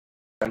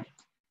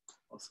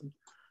Awesome.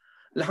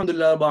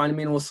 Alhamdulillah Rabbil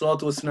Alameen wa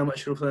salatu wa salam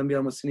ashrafil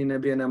anbiya wa mursalin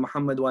nabiyina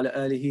Muhammad wa ala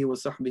alihi wa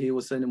sahbihi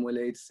wa sallam wa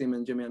alayhi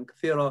tasliman jami'an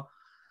kathira.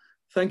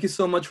 Thank you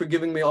so much for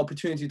giving me the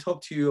opportunity to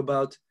talk to you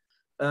about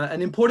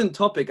an important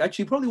topic,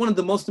 actually probably one of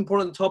the most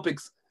important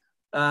topics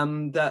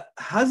that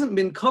hasn't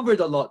been covered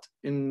a lot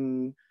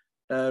in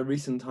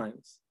recent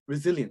times: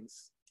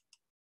 resilience.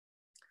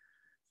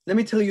 Let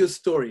me tell you a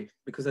story,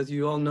 because as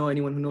you all know,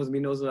 anyone who knows me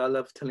knows that I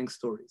love telling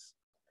stories.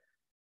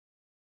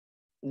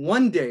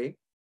 One day,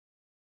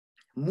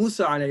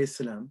 Musa alayhi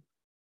salam,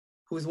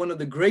 who is one of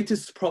the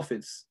greatest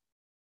prophets,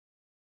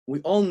 we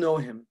all know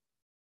him,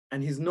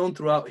 and he's known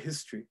throughout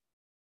history,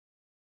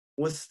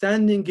 was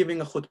standing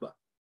giving a khutbah.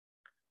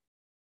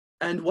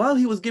 And while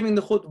he was giving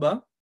the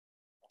khutbah,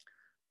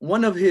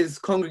 one of his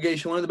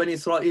congregation, one of the Bani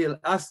Israel,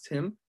 asked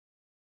him,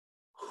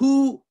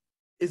 who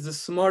is the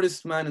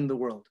smartest man in the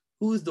world?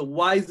 Who is the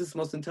wisest,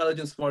 most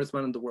intelligent, smartest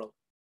man in the world?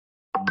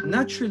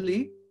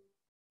 Naturally,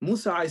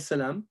 Musa alayhi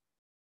salam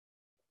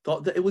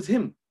thought that it was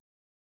him.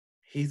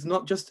 He's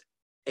not just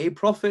a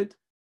prophet,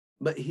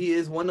 but he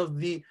is one of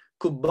the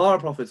kubbar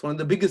prophets, one of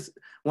the biggest,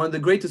 one of the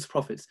greatest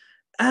prophets.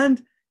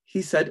 And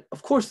he said,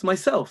 of course,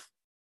 myself.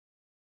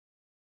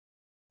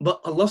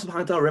 But Allah subhanahu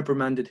wa ta'ala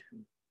reprimanded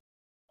him.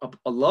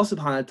 Allah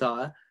subhanahu wa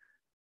ta'ala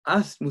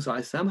asked Musa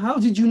alayhi salam, how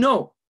did you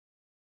know?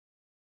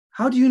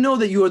 How do you know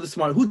that you are the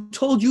smart? Who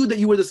told you that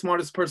you were the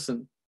smartest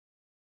person?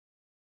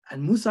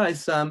 And Musa alayhi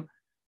salam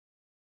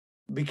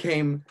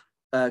became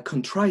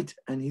contrite,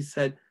 and he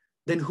said,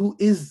 then who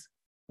is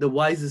the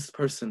wisest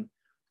person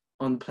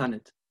on the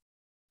planet?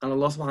 And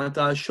Allah subhanahu wa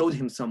ta'ala showed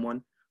him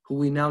someone who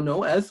we now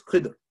know as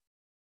Khidr.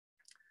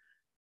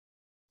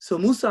 So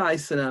Musa alayhi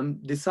salam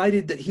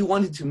decided that he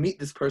wanted to meet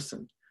this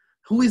person.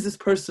 Who is this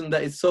person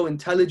that is so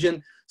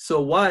intelligent,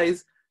 so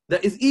wise,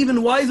 that is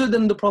even wiser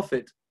than the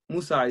Prophet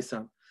Musa alayhi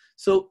salam?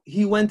 So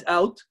he went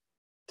out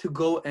to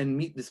go and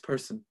meet this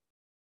person.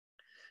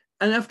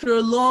 And after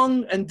a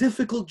long and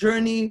difficult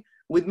journey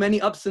with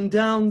many ups and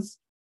downs,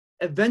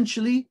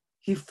 eventually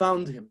he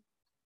found him.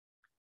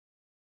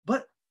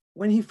 But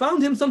when he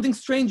found him, something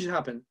strange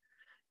happened.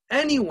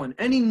 Anyone,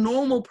 any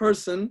normal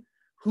person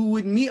who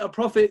would meet a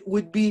prophet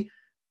would be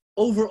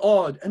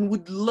overawed and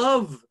would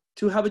love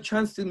to have a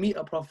chance to meet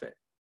a prophet.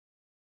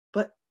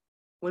 But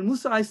when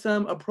Musa alayhi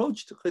salam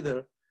approached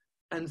Khidr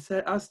and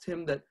asked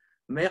him that,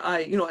 may I,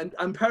 and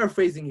I'm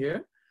paraphrasing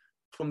here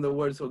from the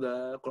words of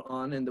the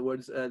Quran and the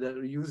words that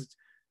are used,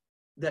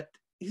 that,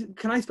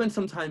 can I spend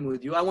some time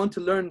with you? I want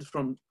to learn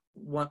from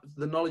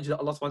the knowledge that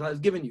Allah subhanahu wa ta'ala has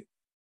given you.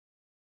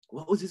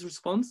 What was his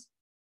response?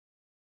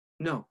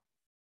 No.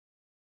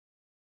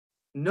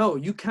 No,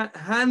 you can't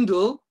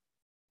handle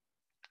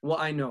what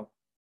I know.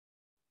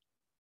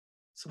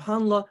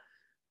 SubhanAllah,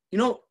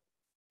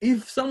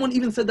 if someone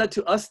even said that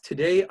to us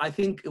today, I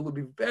think it would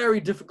be very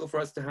difficult for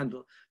us to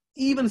handle.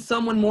 Even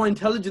someone more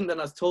intelligent than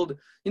us told,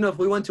 if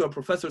we went to a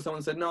professor,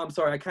 someone said, no, I'm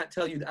sorry, I can't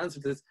tell you the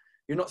answer to this.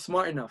 You're not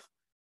smart enough.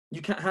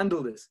 You can't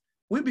handle this.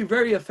 We'd be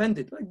very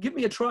offended. Like, give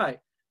me a try.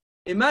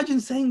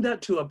 Imagine saying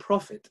that to a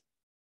prophet.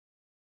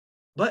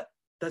 But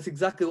that's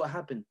exactly what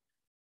happened.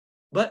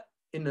 But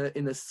in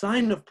a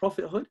sign of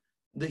prophethood,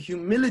 the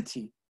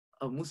humility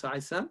of Musa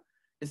alayhi salam,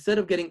 instead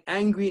of getting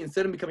angry,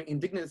 instead of becoming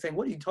indignant and saying,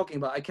 what are you talking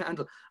about?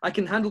 I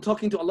can handle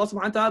talking to Allah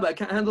subhanahu wa ta'ala, but I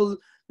can't handle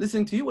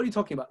listening to you. What are you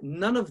talking about?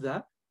 None of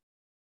that.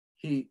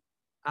 He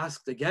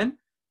asked again,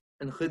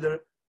 and Khidr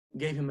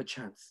gave him a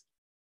chance.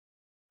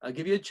 I'll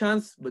give you a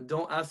chance, but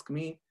don't ask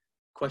me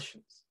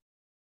questions.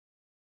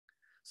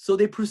 So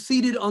they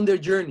proceeded on their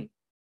journey.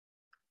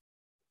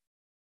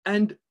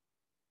 And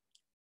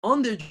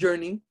on their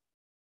journey,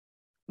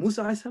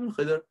 Musa alayhi salam and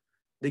Khidr,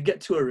 they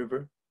get to a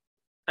river,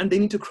 and they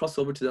need to cross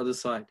over to the other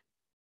side.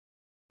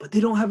 But they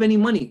don't have any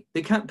money.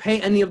 They can't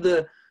pay any of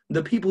the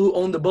people who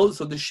own the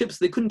boats or the ships.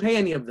 They couldn't pay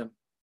any of them.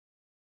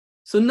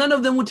 So none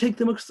of them would take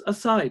them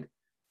aside.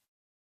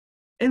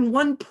 And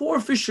one poor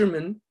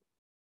fisherman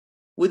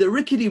with a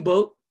rickety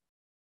boat,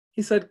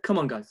 he said, come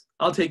on guys,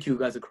 I'll take you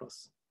guys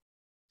across.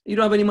 You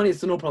don't have any money,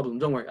 it's no problem,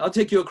 don't worry. I'll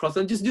take you across.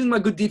 I'm just doing my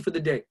good deed for the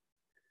day.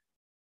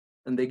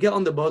 And they get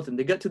on the boat and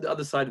they get to the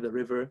other side of the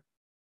river.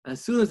 And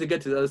as soon as they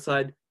get to the other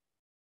side,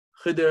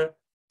 Khidr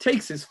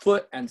takes his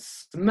foot and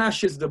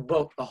smashes the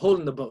boat, a hole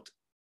in the boat.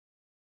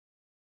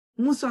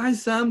 Musa alayhi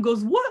salam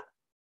goes, what?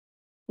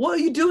 What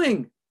are you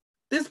doing?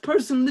 This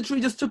person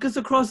literally just took us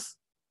across.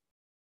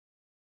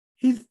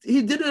 He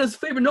did it as a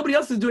favor. Nobody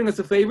else is doing us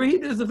a favor. He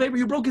did us a favor.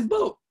 You broke his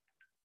boat.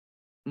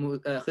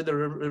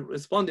 Khidr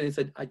responded and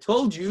said, I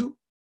told you,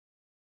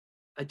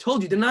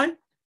 didn't I?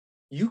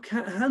 You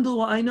can't handle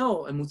what I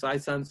know. And Musa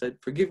alayhi salam said,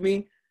 forgive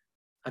me.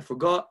 I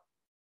forgot.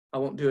 I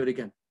won't do it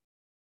again.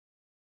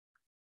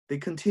 They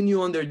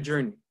continue on their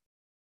journey.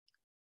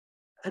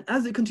 And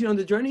as they continue on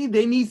the journey,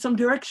 they need some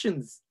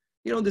directions.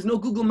 There's no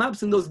Google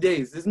Maps in those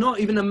days. There's not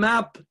even a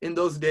map in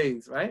those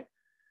days, right?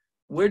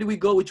 Where do we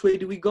go? Which way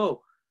do we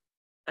go?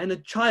 And a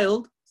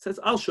child says,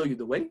 I'll show you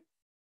the way.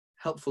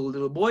 Helpful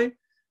little boy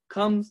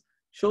comes,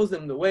 shows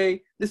them the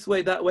way, this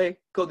way, that way,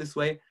 go this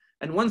way.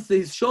 And once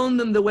he's shown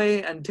them the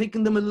way and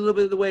taken them a little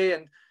bit of the way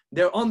and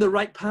they're on the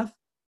right path,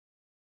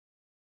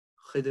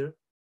 Khidr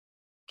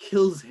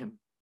kills him.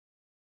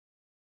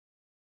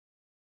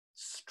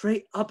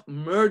 Straight up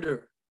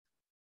murder.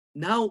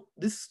 Now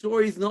this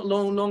story is no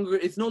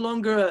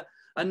longer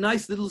a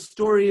nice little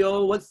story.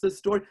 Oh, what's the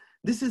story?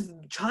 This is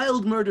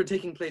child murder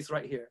taking place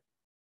right here.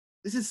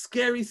 This is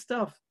scary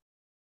stuff.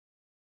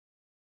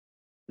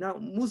 Now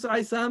Musa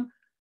alayhi salam,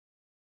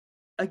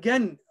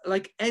 again,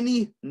 like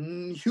any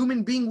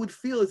human being would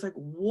feel, it's like,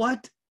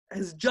 what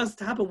has just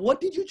happened?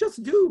 What did you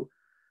just do?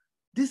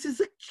 This is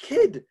a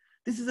kid.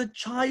 This is a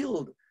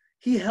child.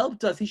 He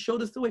helped us. He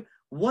showed us the way.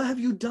 What have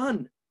you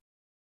done?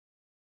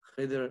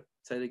 Khidr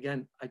said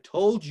again, I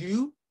told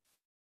you,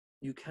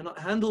 you cannot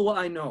handle what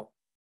I know.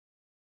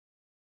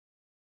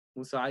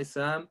 Musa alayhi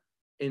salam,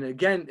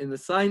 in the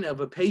sign of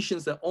a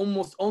patience that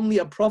almost only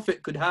a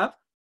prophet could have,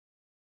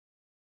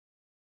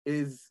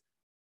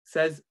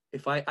 says,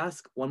 if I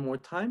ask one more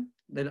time,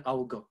 then I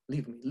will go.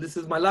 Leave me. This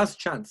is my last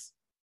chance.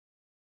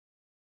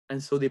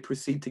 And so they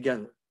proceed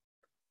together.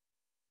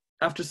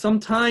 After some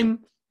time,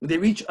 they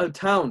reach a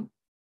town.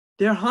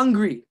 They're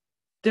hungry.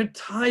 They're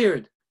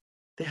tired.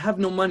 They have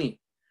no money.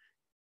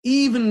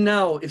 Even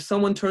now, if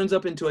someone turns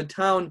up into a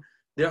town,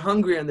 they're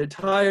hungry and they're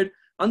tired.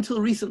 Until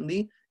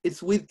recently,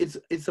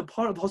 it's a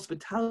part of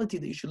hospitality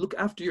that you should look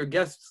after your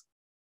guests.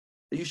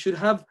 That you should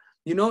have,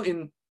 in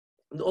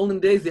the olden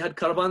days, they had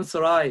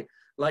caravanserai,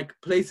 like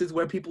places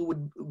where people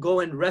would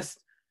go and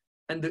rest,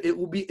 and it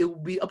will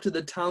be up to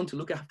the town to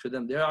look after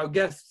them. They're our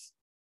guests.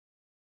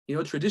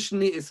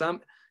 Traditionally,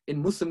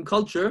 in Muslim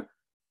culture,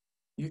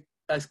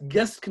 a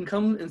guest can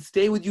come and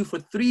stay with you for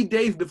 3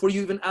 days before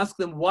you even ask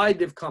them why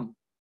they've come.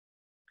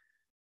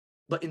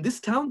 But in this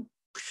town,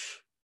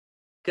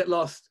 get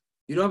lost.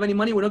 You don't have any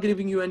money, we're not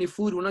giving you any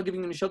food, we're not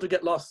giving you any shelter,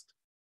 get lost.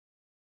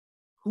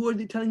 Who are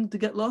they telling to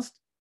get lost?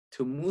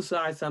 To Musa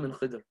alayhi salam and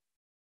Khidr.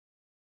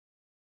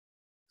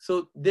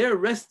 So they're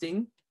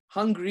resting,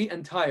 hungry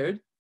and tired.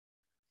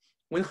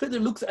 When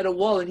Khidr looks at a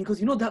wall and he goes,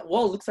 that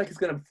wall looks like it's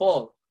going to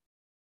fall.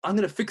 I'm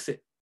going to fix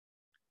it.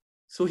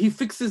 So he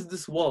fixes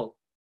this wall.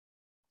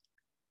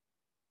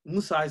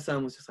 Musa alayhi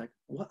salam was just like,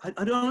 what?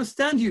 I don't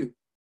understand you.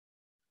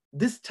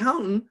 This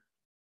town,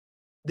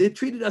 they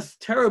treated us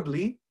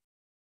terribly,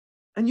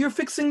 and you're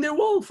fixing their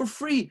wall for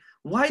free.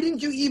 Why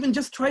didn't you even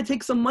just try to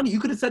take some money? You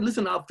could have said,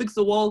 listen, I'll fix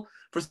the wall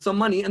for some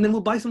money, and then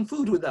we'll buy some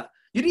food with that.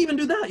 You didn't even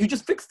do that. You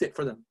just fixed it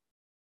for them.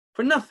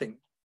 For nothing.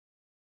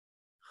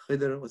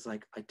 Khidr was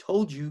like, I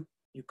told you,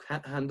 you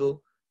can't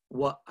handle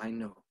what I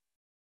know.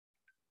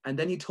 And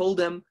then he told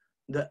them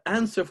the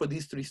answer for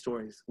these 3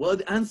 stories. What was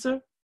the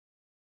answer?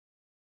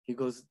 He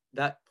goes,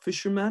 that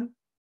fisherman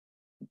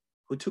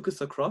who took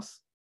us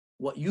across,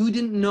 what you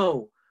didn't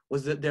know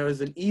was that there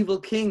is an evil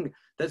king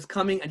that's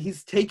coming and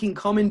he's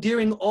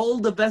commandeering all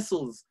the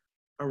vessels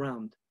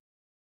around.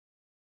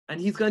 And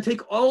he's going to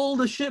take all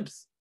the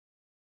ships.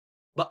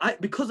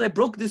 But because I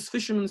broke this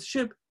fisherman's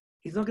ship,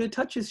 he's not going to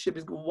touch his ship.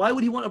 Why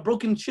would he want a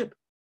broken ship?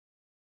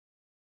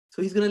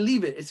 So he's going to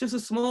leave it. It's just a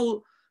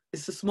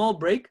small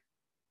break.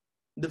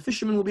 The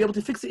fisherman will be able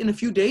to fix it in a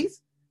few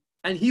days,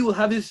 and he will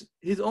have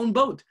his own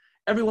boat.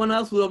 Everyone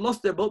else will have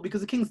lost their boat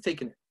because the king's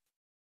taken it.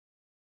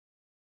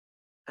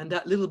 And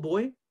that little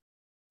boy,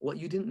 what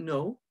you didn't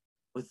know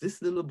was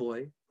this little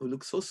boy, who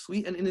looks so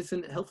sweet and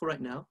innocent and helpful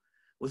right now,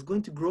 was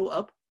going to grow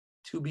up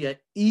to be an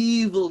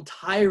evil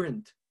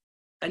tyrant.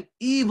 An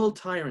evil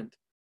tyrant.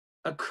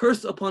 A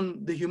curse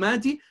upon the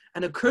humanity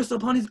and a curse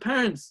upon his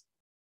parents.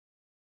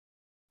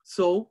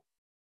 So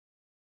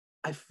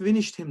I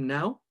finished him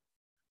now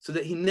so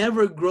that he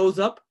never grows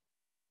up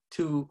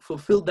to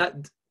fulfill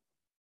that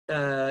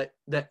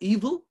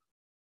evil,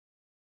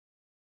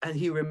 and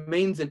he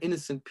remains an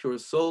innocent, pure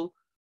soul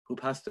who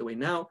passed away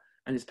now,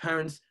 and his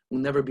parents will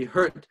never be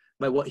hurt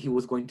by what he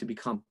was going to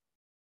become.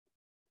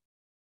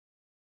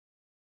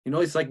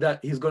 It's like that.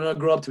 He's going to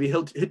grow up to be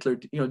Hitler.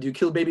 Do you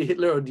kill baby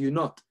Hitler or do you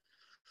not?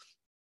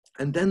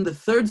 And then the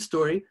 3rd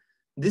story,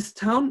 this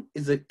town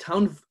is a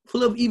town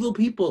full of evil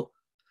people.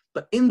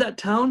 But in that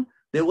town,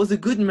 there was a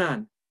good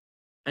man.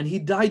 And he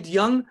died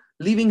young,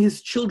 leaving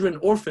his children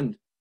orphaned.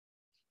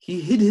 He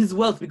hid his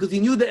wealth because he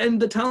knew that in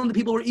the town the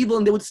people were evil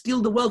and they would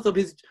steal the wealth of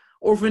his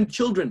orphaned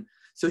children.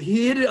 So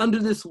he hid it under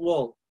this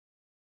wall.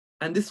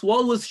 And this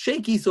wall was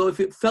shaky, so if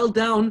it fell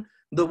down,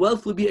 the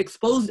wealth would be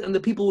exposed and the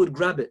people would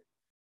grab it.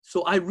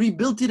 So I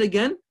rebuilt it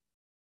again.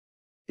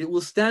 It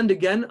will stand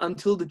again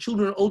until the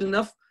children are old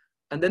enough,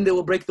 and then they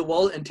will break the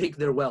wall and take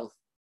their wealth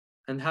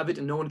and have it,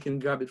 and no one can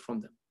grab it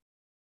from them.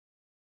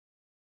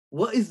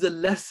 What is the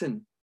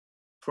lesson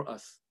for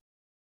us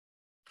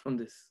from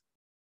this?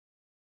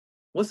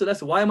 What's the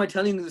lesson? Why am I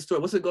telling you this story?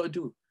 What's it got to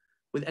do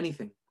with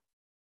anything?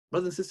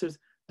 Brothers and sisters,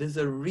 there's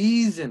a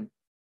reason.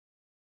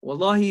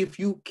 Wallahi, if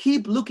you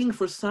keep looking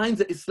for signs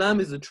that Islam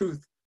is the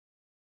truth,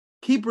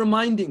 keep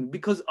reminding,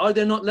 because are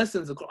there not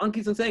lessons? The Quran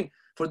keeps on saying,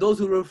 for those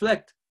who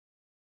reflect,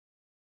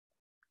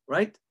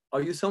 right?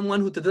 Are you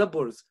someone who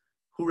tadabburs,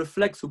 who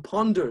reflects, who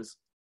ponders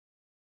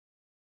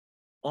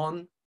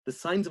on the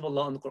signs of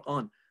Allah in the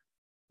Quran?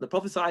 The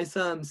Prophet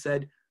ﷺ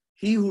said,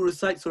 he who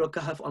recites Surah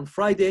Kahf on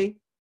Friday,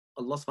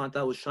 Allah subhanahu wa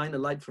ta'ala will shine a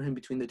light for him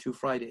between the 2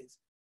 Fridays.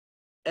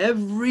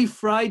 Every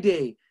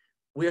Friday,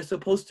 we are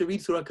supposed to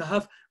read Surah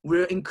Kahf.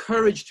 We're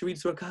encouraged to read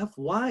Surah Kahf.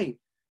 Why?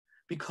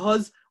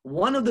 Because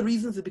one of the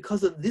reasons is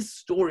because of this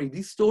story.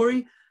 This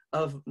story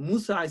of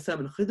Musa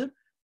and Khidr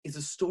is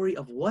a story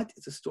of what?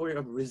 It's a story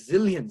of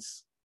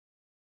resilience.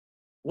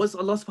 What's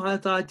Allah subhanahu wa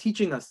ta'ala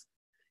teaching us?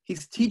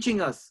 He's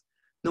teaching us,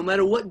 no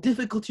matter what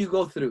difficulty you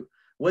go through,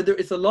 whether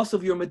it's a loss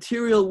of your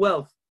material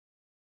wealth,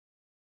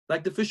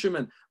 like the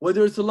fisherman,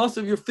 whether it's a loss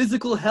of your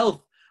physical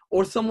health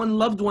or someone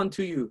loved one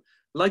to you,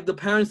 like the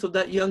parents of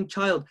that young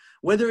child,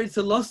 whether it's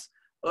a loss,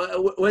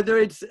 whether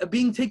it's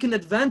being taken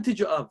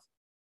advantage of,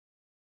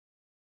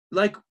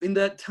 like in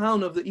that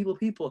town of the evil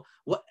people,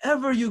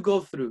 whatever you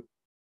go through,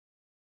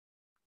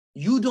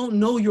 you don't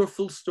know your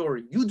full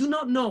story. You do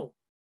not know.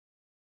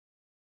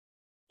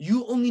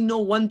 You only know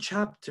one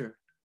chapter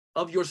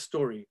of your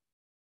story.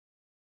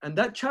 And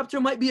that chapter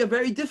might be a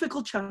very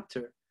difficult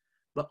chapter,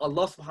 but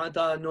Allah subhanahu wa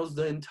ta'ala knows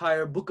the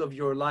entire book of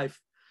your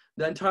life,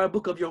 the entire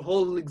book of your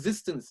whole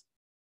existence.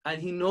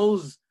 And He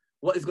knows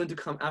what is going to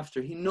come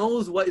after. He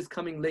knows what is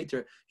coming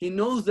later. He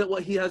knows that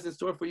what He has in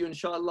store for you,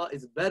 inshallah,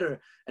 is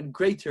better and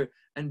greater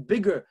and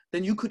bigger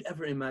than you could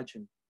ever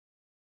imagine.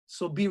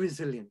 So be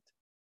resilient.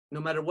 No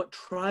matter what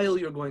trial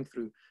you're going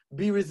through,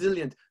 be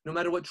resilient. No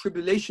matter what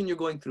tribulation you're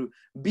going through,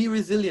 be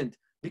resilient,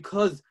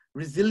 because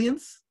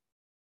resilience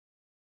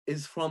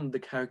is from the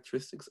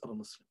characteristics of a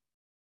Muslim.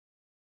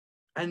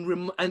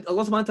 And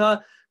Allah subhanahu wa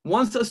ta'ala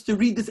wants us to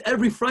read this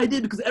every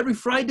Friday, because every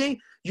Friday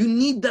you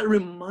need that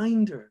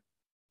reminder.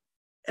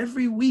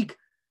 Every week,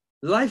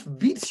 life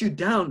beats you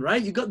down,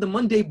 right? You got the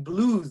Monday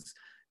blues.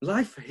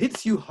 Life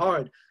hits you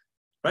hard,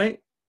 right?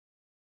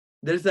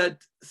 There's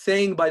that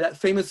saying by that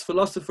famous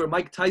philosopher,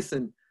 Mike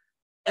Tyson,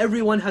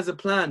 everyone has a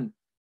plan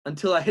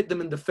until I hit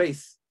them in the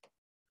face,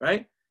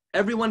 right?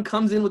 Everyone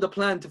comes in with a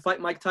plan to fight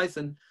Mike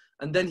Tyson,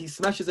 and then he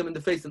smashes them in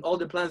the face and all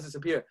their plans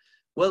disappear.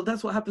 Well,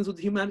 that's what happens with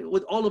humanity,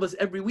 with all of us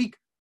every week.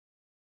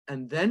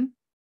 And then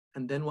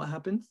what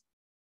happens?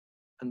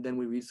 And then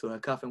we read Surah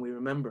Kahf and we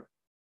remember.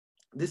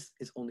 This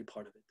is only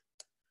part of it.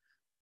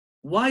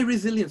 Why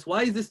resilience?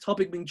 Why is this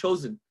topic being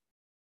chosen?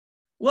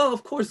 Well,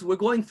 of course, we're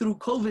going through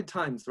COVID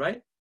times,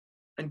 right?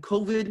 And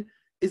COVID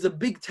is a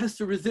big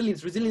test of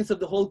resilience of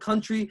the whole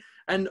country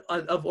and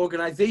of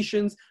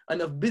organizations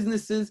and of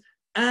businesses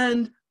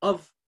and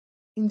of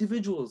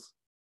individuals.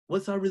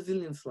 What's our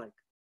resilience like?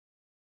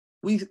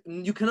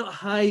 You cannot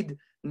hide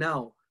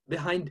now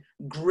behind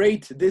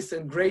great this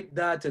and great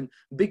that and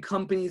big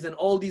companies and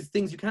all these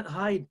things. You can't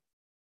hide.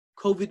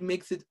 COVID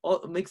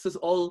makes us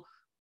all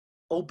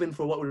open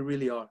for what we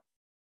really are.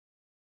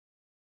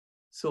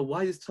 So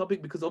why this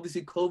topic? Because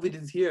obviously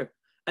COVID is here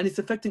and it's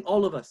affecting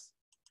all of us.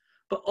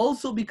 But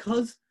also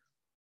because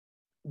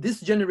this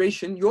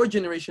generation, your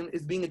generation,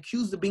 is being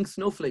accused of being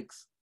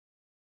snowflakes.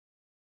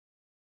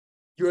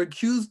 You're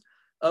accused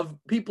of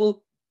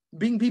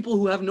being people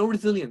who have no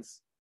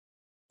resilience.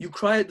 You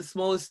cry at the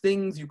smallest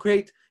things, you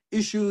create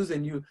issues,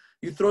 and you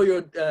throw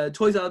your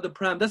toys out of the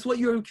pram. That's what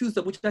you're accused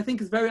of, which I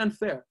think is very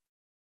unfair.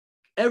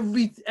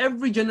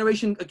 Every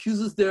generation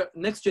accuses their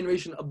next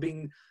generation of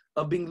being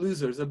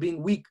losers, of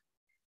being weak,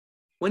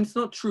 when it's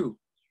not true.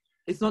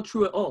 It's not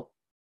true at all.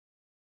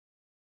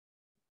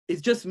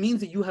 It just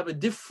means that you have a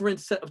different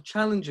set of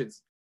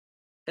challenges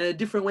and a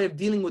different way of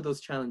dealing with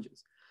those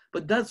challenges.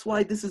 But that's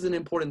why this is an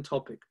important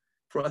topic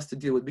for us to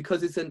deal with,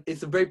 because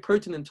it's a very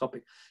pertinent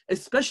topic,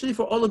 especially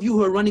for all of you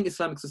who are running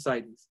Islamic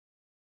societies.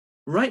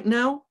 Right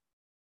now,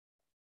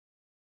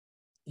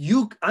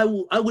 I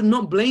would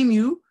not blame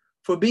you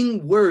for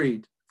being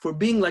worried, for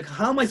being like,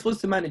 how am I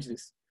supposed to manage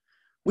this?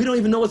 We don't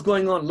even know what's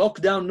going on.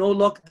 Lockdown, no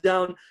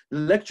lockdown,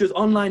 lectures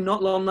online,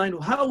 not online.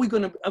 How are we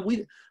going to,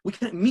 we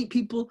can't meet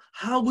people.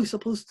 How are we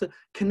supposed to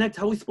connect?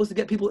 How are we supposed to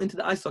get people into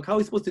the ISOC? How are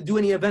we supposed to do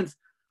any events?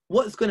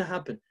 What's going to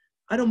happen?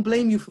 I don't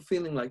blame you for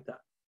feeling like that.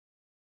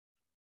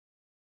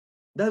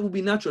 That would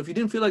be natural. If you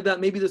didn't feel like that,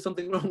 maybe there's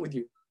something wrong with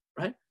you,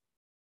 right?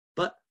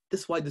 But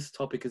that's why this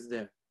topic is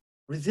there.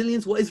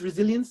 Resilience, what is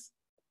resilience?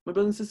 My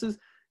brothers and sisters,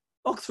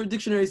 Oxford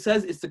Dictionary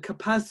says it's the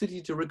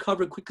capacity to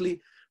recover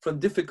quickly from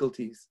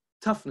difficulties.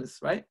 Toughness,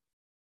 right?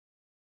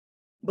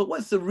 But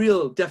what's the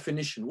real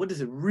definition? What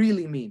does it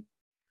really mean?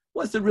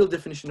 What's the real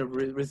definition of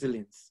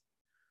resilience?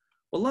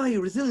 Wallahi,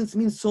 resilience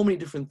means so many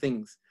different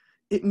things.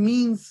 It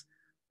means,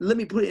 let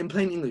me put it in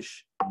plain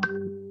English.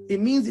 It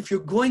means if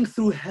you're going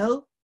through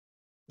hell,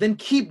 then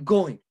keep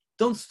going.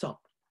 Don't stop.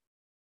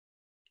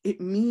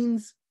 It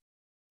means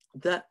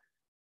that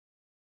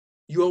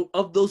you're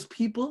of those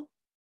people,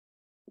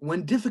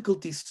 when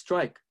difficulties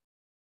strike,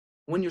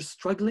 when you're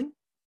struggling,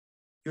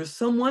 you're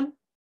someone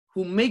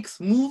who makes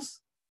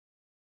moves,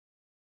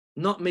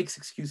 not makes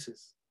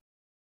excuses.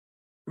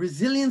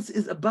 Resilience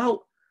is about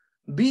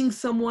being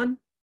someone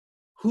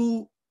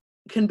who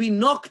can be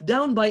knocked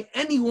down by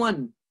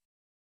anyone.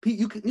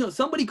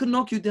 Somebody could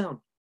knock you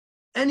down.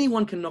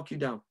 Anyone can knock you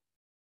down.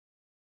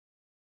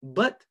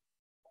 But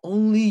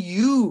only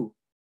you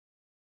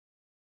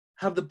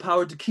have the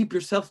power to keep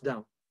yourself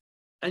down.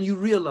 And you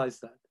realize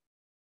that.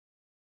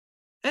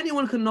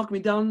 Anyone can knock me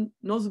down,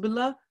 Nauzu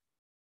billah,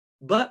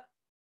 but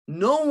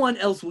No one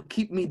else will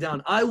keep me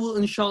down. I will,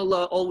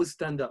 inshallah, always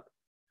stand up.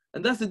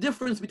 And that's the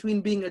difference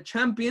between being a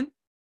champion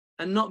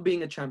and not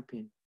being a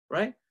champion,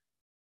 right?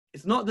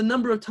 It's not the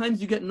number of times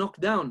you get knocked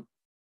down.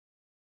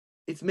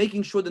 It's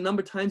making sure the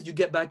number of times you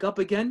get back up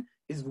again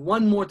is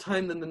one more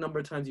time than the number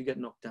of times you get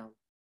knocked down.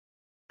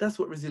 That's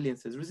what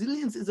resilience is.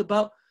 Resilience is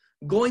about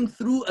going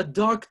through a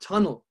dark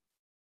tunnel.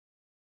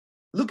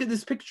 Look at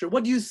this picture.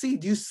 What do you see?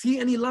 Do you see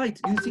any light?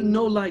 Do you see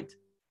no light?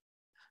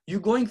 You're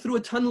going through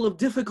a tunnel of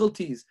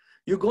difficulties.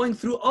 You're going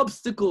through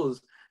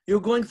obstacles.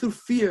 You're going through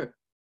fear.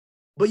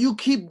 But you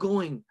keep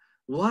going.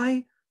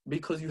 Why?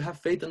 Because you have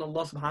faith in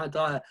Allah subhanahu wa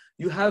ta'ala.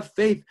 You have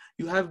faith.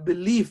 You have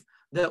belief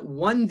that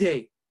one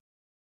day,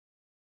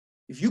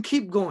 if you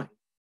keep going,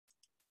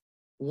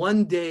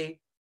 one day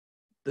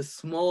the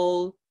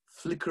small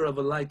flicker of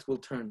a light will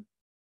turn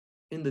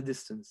in the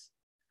distance.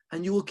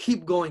 And you will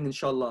keep going,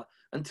 inshallah,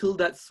 until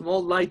that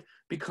small light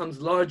becomes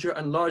larger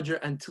and larger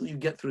until you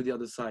get through the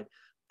other side.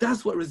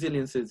 That's what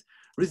resilience is.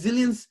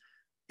 Resilience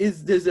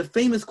is, there's a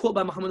famous quote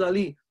by Muhammad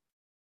Ali.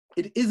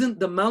 It isn't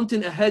the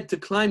mountain ahead to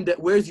climb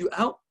that wears you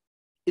out.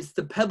 It's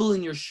the pebble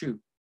in your shoe,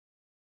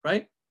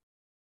 right?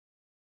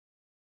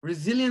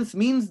 Resilience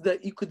means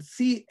that you could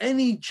see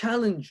any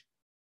challenge,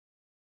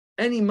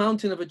 any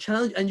mountain of a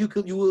challenge, and you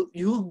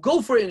will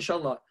go for it,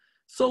 inshallah.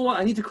 So what?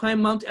 I need to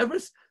climb Mount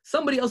Everest?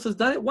 Somebody else has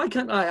done it. Why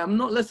can't I? I'm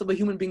not less of a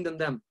human being than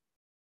them.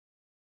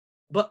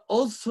 But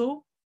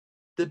also,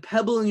 the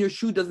pebble in your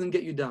shoe doesn't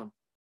get you down.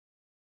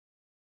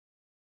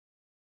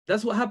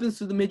 That's what happens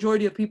to the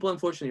majority of people,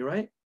 unfortunately,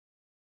 right?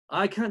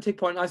 I can't take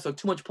part in ISOC,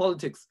 too much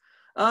politics.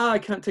 I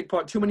can't take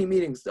part, too many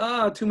meetings.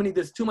 Too many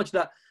this, too much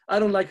that. I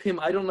don't like him,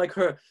 I don't like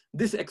her.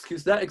 This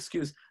excuse, that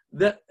excuse.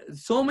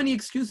 So many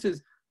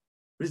excuses.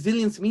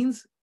 Resilience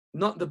means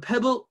not the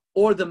pebble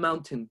or the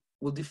mountain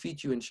will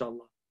defeat you,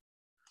 inshallah.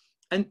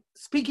 And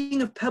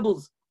speaking of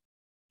pebbles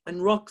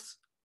and rocks,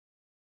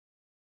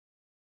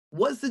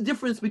 what's the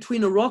difference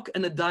between a rock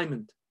and a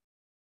diamond?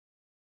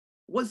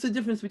 What's the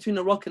difference between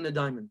a rock and a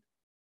diamond?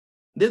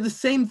 They're the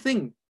same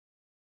thing.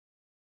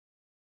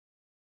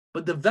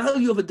 But the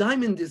value of a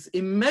diamond is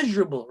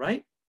immeasurable,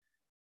 right?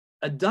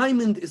 A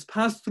diamond is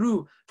passed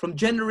through from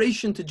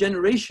generation to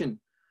generation.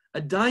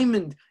 A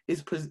diamond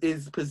is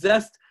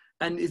possessed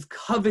and is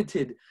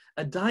coveted.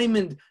 A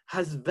diamond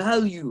has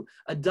value.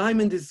 A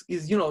diamond is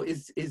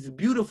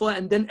beautiful,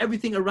 and then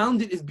everything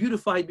around it is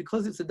beautified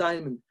because it's a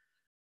diamond.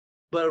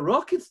 But a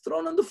rock is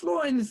thrown on the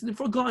floor and it's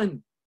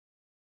forgotten.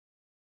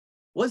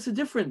 What's the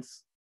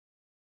difference?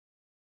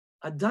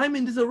 A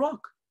diamond is a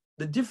rock.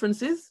 The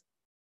difference is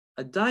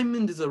a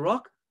diamond is a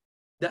rock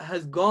that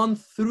has gone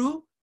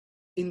through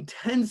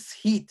intense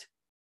heat.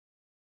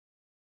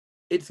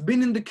 It's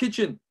been in the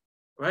kitchen,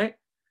 right?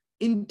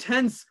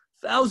 Intense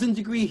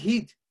 1,000-degree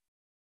heat.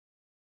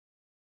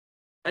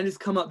 And it's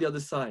come out the other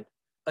side.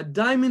 A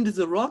diamond is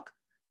a rock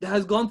that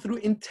has gone through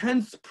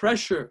intense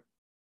pressure,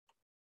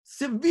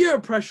 severe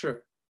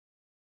pressure,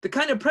 the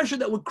kind of pressure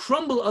that would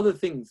crumble other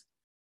things.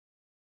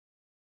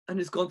 And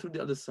it's gone through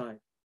the other side.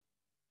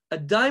 A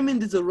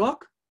diamond is a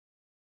rock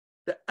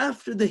that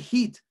after the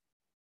heat,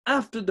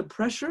 after the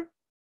pressure,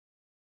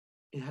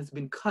 it has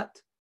been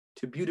cut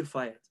to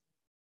beautify it.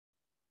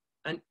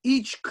 And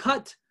each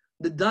cut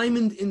the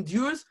diamond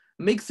endures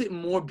makes it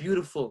more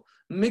beautiful,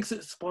 makes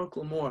it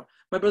sparkle more.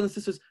 My brothers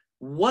and sisters,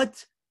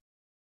 what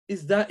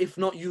is that if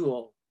not you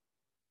all?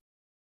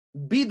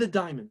 Be the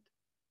diamond.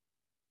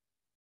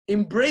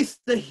 Embrace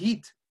the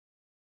heat.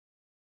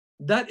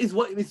 That is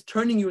what is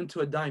turning you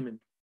into a diamond.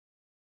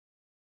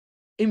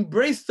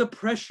 Embrace the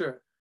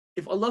pressure.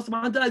 If Allah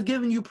subhanahu wa ta'ala has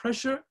given you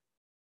pressure,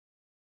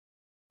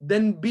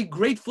 then be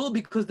grateful,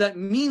 because that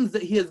means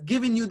that He has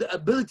given you the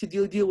ability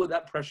to deal with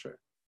that pressure.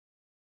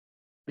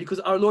 Because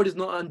our Lord is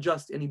not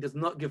unjust and He does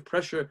not give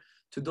pressure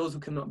to those who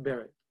cannot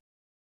bear it.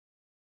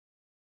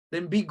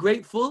 Then be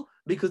grateful,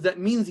 because that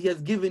means He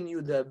has given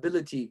you the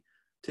ability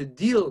to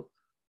deal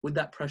with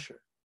that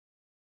pressure.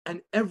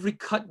 And every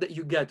cut that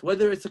you get,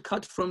 whether it's a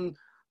cut from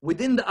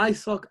within the eye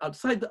sock,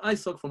 outside the eye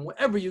sock, from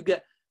wherever you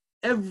get,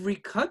 every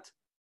cut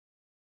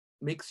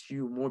makes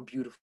you more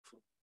beautiful,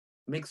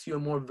 makes you a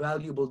more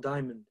valuable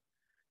diamond,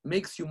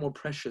 makes you more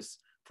precious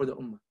for the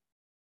ummah.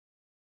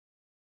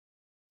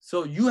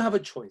 So you have a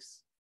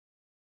choice.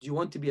 Do you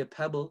want to be a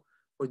pebble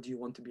or do you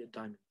want to be a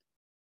diamond?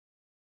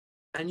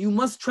 And you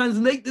must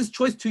translate this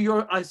choice to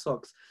your eye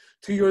socks,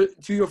 to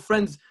your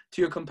friends,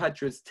 to your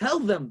compatriots. Tell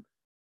them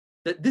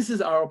that this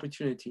is our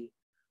opportunity.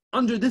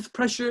 Under this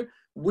pressure,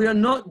 we are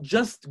not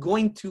just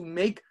going to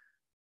make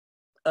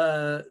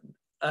a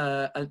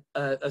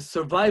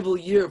survival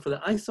year for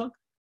the ISOC.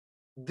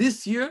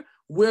 This year,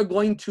 we're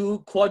going to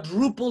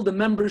quadruple the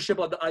membership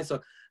of the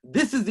ISOC.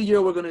 This is the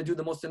year we're going to do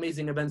the most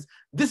amazing events.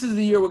 This is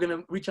the year we're going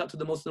to reach out to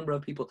the most number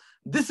of people.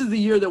 This is the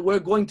year that we're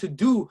going to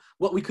do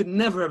what we could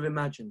never have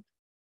imagined.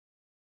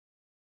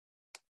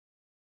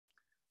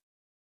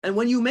 And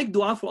when you make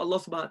dua for Allah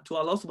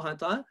subhanahu wa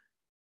ta'ala,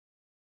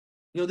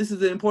 this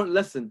is an important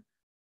lesson.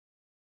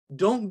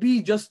 Don't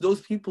be just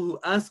those people who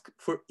ask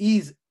for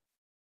ease.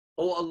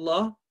 Oh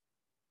Allah,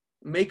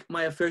 make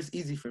my affairs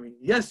easy for me.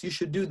 Yes, you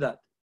should do that.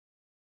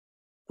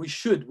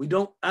 We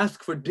don't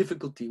ask for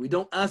difficulty. We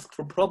don't ask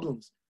for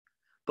problems,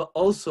 but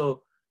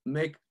also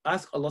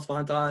ask Allah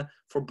subhanahu wa ta'ala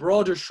for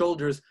broader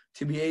shoulders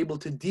to be able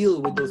to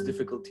deal with those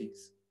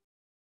difficulties.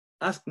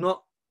 Ask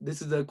not,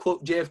 this is a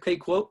quote, JFK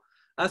quote,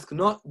 ask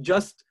not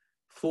just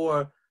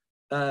for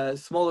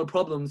smaller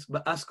problems,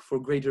 but ask for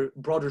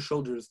broader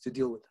shoulders to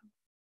deal with them.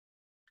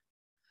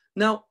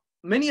 Now,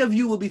 many of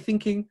you will be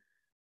thinking,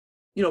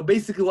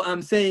 basically what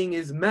I'm saying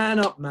is, man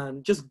up,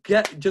 man. Just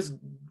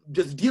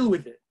deal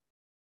with it.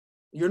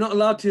 You're not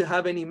allowed to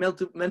have any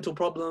mental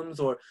problems,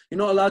 or you're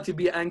not allowed to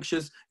be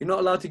anxious. You're not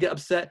allowed to get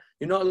upset.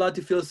 You're not allowed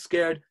to feel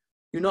scared.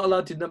 You're not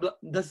allowed to...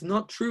 That's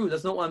not true.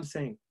 That's not what I'm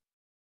saying.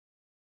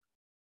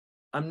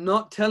 I'm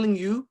not telling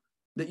you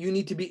that you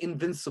need to be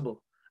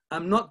invincible.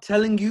 I'm not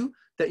telling you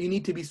that you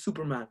need to be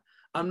Superman.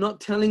 I'm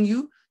not telling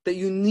you that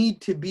you need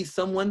to be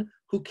someone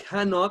who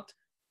cannot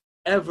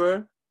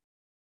ever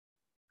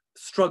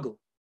struggle.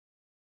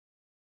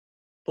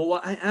 But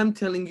what I am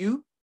telling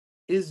you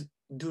is,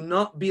 do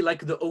not be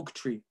like the oak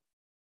tree.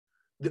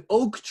 The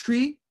oak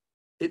tree,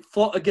 it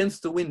fought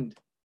against the wind.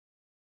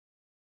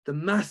 The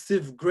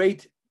massive,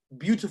 great,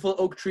 beautiful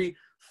oak tree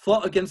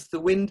fought against the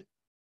wind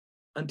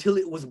until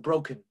it was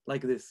broken,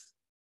 like this.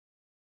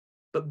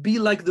 But be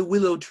like the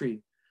willow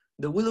tree.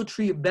 The willow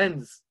tree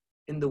bends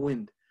in the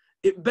wind.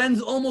 It bends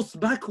almost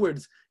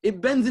backwards. It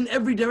bends in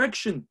every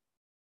direction,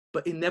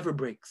 but it never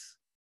breaks.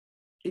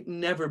 It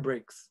never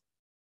breaks.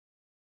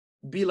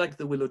 Be like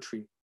the willow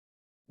tree.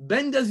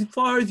 Bend as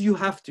far as you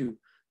have to.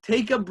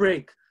 Take a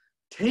break.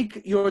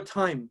 Take your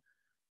time.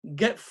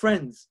 Get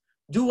friends.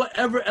 Do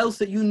whatever else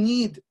that you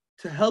need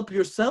to help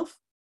yourself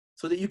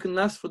so that you can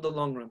last for the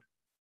long run.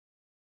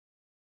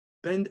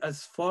 Bend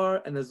as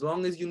far and as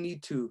long as you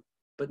need to,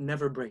 but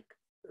never break.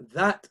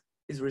 That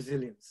is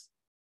resilience.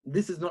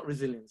 This is not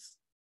resilience.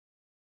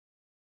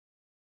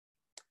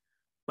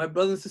 My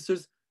brothers and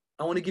sisters,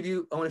 I want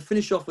to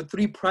finish off with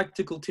 3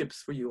 practical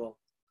tips for you all.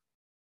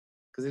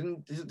 Because I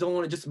don't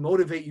want to just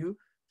motivate you.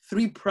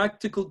 3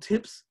 practical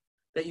tips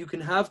that you can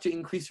have to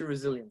increase your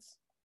resilience.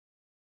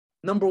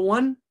 Number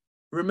 1,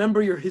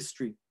 remember your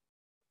history.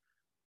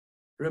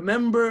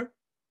 Number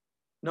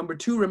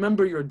 2,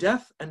 remember your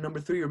death. And number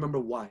 3, remember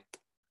why.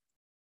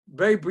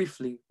 Very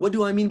briefly, what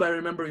do I mean by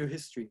remember your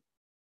history?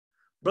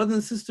 Brothers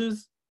and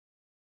sisters,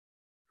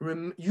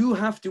 you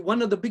have to,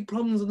 one of the big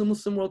problems of the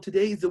Muslim world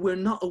today is that we're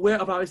not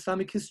aware of our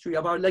Islamic history,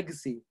 of our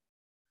legacy.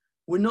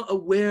 We're not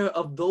aware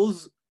of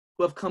those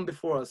who have come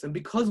before us. And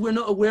because we're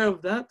not aware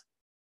of that,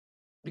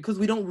 because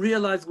we don't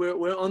realize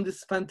we're on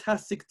this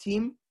fantastic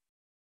team,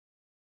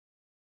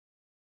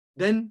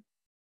 then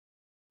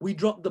we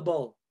drop the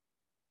ball.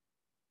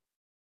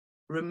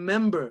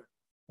 Remember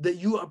that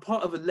you are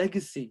part of a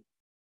legacy.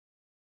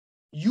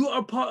 You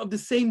are part of the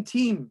same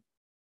team.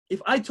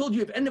 If I told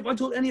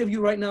any of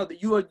you right now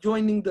that you are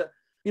joining the,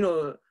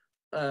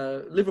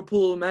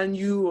 Liverpool, Man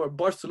U, or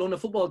Barcelona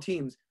football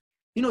teams,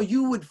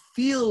 you would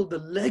feel the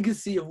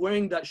legacy of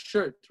wearing that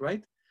shirt,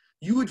 right?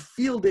 You would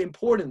feel the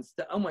importance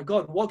that, oh my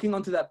God, walking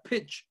onto that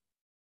pitch,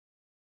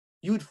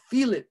 you would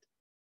feel it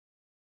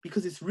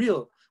because it's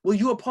real. Well,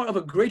 you are part of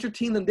a greater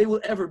team than they will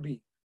ever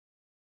be.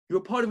 You're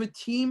part of a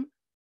team,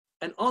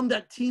 and on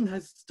that team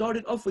has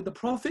started off with the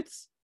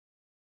prophets.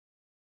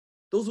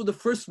 Those were the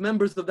first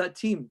members of that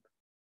team.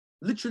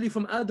 Literally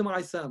from Adam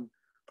a.s.,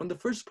 from the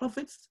first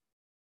prophets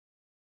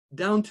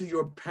down to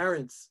your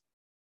parents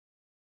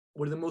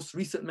were the most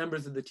recent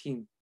members of the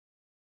team.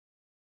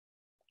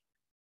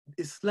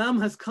 Islam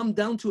has come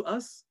down to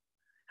us,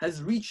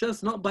 has reached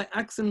us not by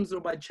accidents or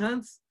by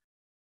chance,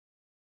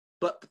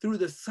 but through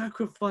the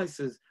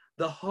sacrifices,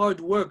 the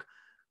hard work,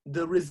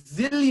 the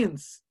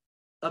resilience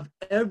of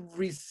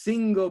every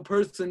single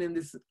person in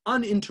this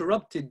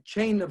uninterrupted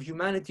chain of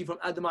humanity from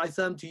Adam a.s.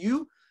 to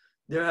you.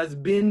 There has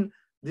been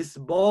this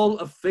ball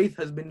of faith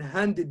has been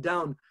handed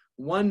down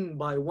one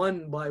by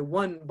one by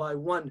one by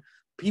one.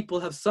 People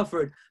have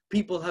suffered.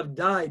 People have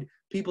died.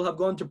 People have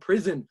gone to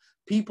prison.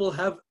 People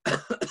have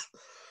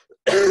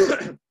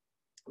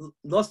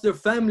lost their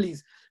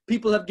families.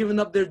 People have given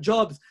up their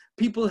jobs.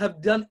 People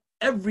have done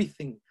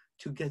everything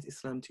to get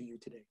Islam to you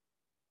today.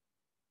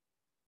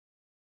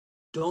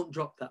 Don't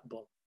drop that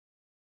ball.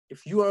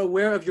 If you are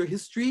aware of your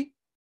history,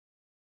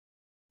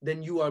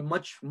 then you are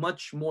much,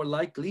 much more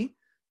likely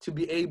to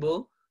be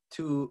able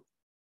to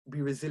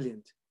be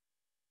resilient.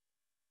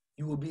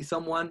 You will be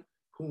someone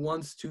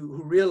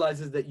who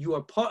realizes that you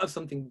are part of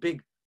something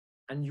big,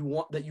 and you're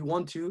not going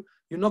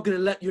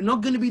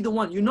to be the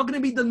one. You're not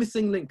going to be the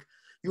missing link.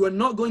 You are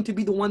not going to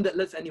be the one that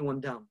lets anyone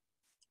down.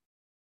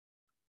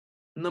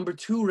 Number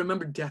 2,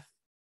 remember death.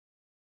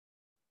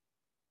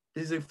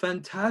 There's a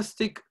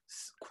fantastic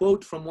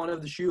quote from one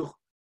of the shuyukh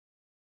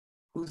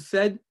who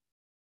said,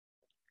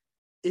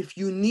 if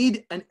you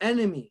need an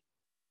enemy,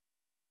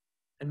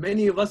 and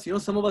many of us,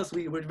 some of us,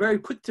 we're very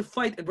quick to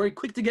fight and very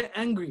quick to get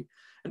angry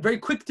and very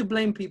quick to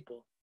blame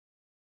people.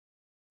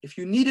 If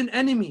you need an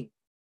enemy,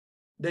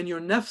 then your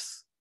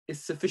nafs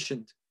is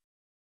sufficient.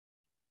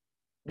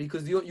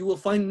 Because you will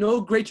find no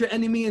greater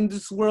enemy in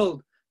this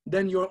world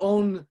than your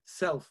own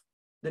self,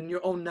 than your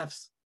own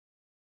nafs.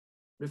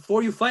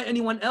 Before you fight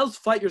anyone else,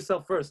 fight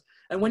yourself first.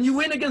 And when you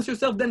win against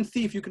yourself, then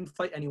see if you can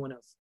fight anyone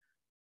else.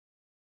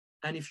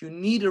 And if you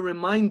need a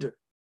reminder,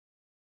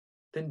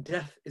 then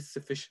death is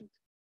sufficient.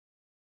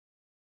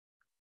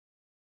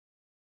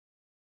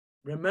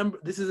 Remember,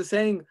 this is a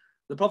saying,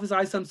 the Prophet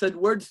ﷺ said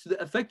words to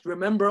the effect,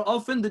 remember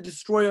often the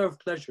destroyer of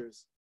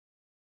pleasures.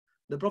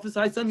 The Prophet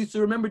ﷺ used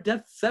to remember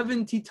death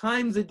 70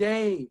 times a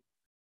day.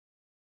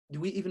 Do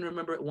we even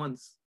remember it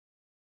once?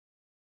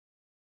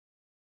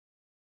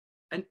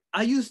 And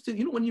I used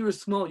to, when you were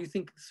small, you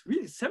think,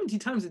 really, 70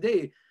 times a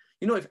day?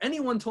 If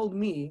anyone told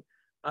me,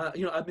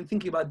 I've been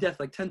thinking about death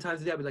like 10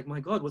 times a day, I'd be like,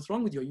 my God, what's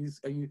wrong with you?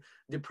 Are you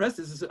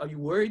depressed? Are you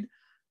worried?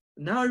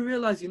 Now I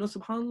realize,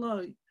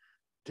 subhanAllah,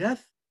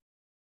 death,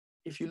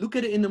 if you look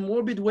at it in a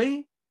morbid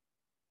way,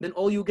 then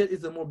all you get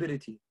is the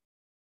morbidity.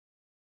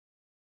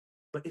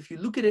 But if you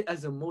look at it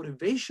as a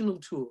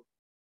motivational tool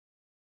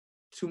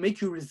to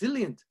make you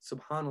resilient,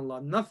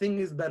 subhanAllah, nothing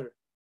is better.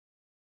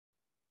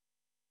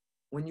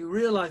 When you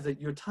realize that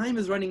your time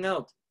is running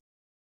out,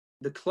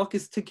 the clock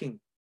is ticking.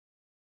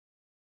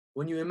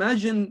 When you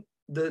imagine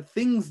the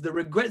things, the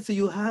regrets that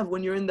you have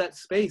when you're in that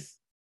space,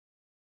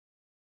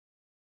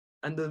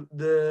 and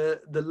the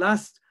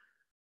last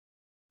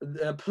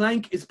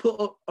plank is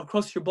put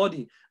across your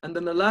body, and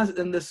then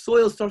the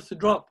soil starts to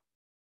drop.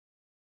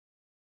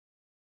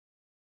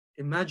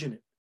 Imagine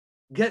it.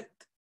 Get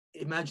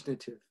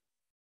imaginative.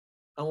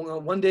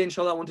 One day,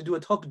 inshallah, I want to do a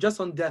talk just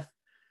on death,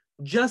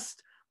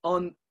 just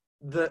on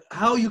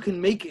how you can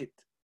make it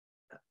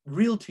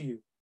real to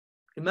you.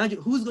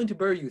 Imagine who's going to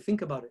bury you.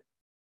 Think about it.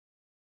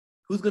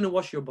 Who's going to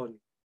wash your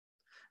body?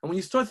 And when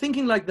you start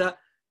thinking like that,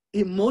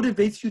 it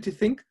motivates you to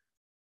think,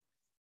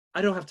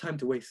 I don't have time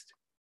to waste.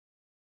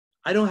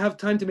 I don't have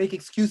time to make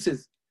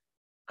excuses.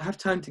 I have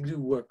time to do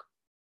work.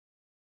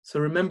 So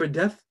remember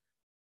death,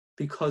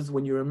 because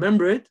when you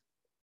remember it,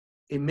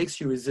 it makes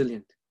you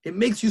resilient. It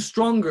makes you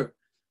stronger.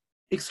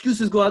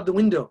 Excuses go out the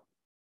window.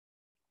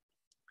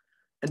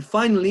 And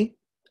finally,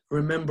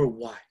 remember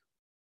why.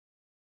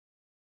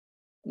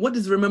 What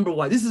does remember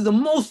why? This is the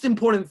most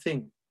important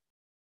thing.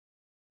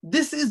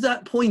 This is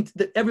that point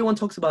that everyone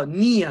talks about,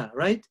 niyyah,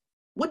 right?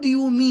 What do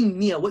you mean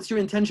niyyah? What's your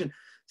intention?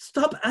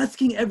 Stop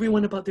asking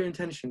everyone about their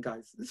intention,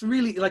 guys. It's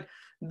really like,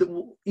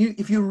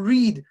 if you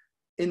read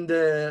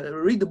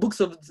the books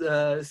of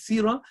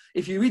seerah,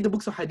 if you read the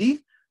books of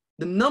hadith,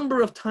 the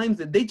number of times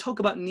that they talk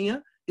about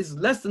niyyah is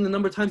less than the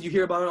number of times you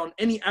hear about it on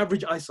any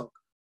average ISOC.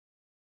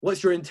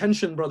 What's your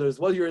intention, brothers?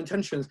 What are your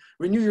intentions?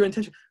 Renew your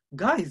intention.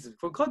 Guys,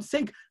 for God's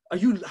sake,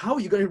 how are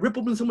you going to rip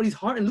open somebody's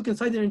heart and look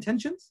inside their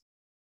intentions?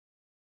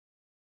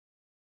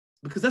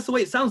 Because that's the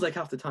way it sounds like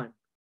half the time.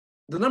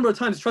 The number of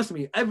times, trust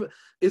me,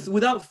 it's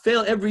without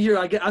fail, every year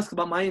I get asked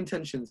about my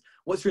intentions.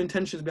 What's your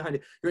intentions behind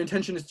it? Your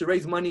intention is to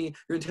raise money.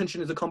 Your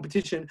intention is a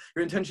competition.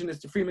 Your intention is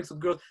to free mix with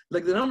girls.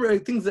 Like the number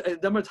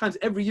of times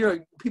every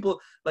year, people,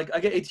 like I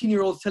get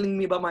 18-year-olds telling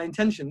me about my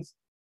intentions.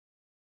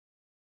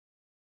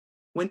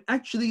 When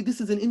actually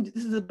this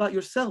is about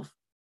yourself.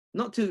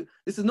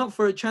 This is not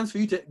for a chance for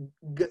you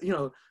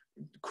to,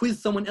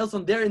 quiz someone else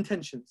on their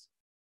intentions.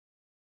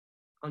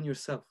 On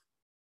yourself.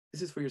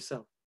 This is for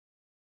yourself.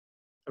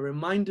 A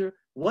reminder,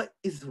 why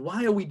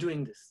are we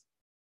doing this?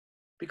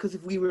 Because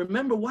if we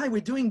remember why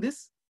we're doing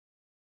this,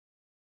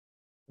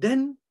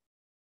 then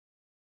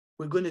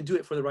we're going to do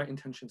it for the right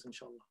intentions,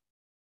 inshallah.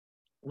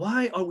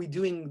 Why are we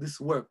doing this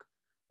work?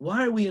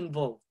 Why are we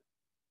involved?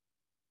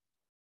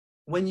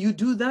 When you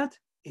do that,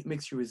 it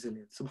makes you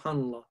resilient,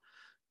 subhanAllah.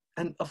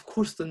 And of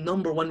course, the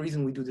number one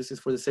reason we do this is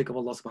for the sake of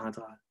Allah subhanahu wa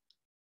ta'ala.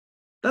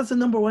 That's the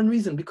number one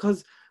reason,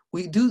 because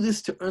we do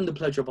this to earn the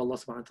pleasure of Allah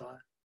subhanahu wa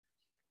ta'ala.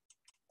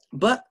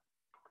 But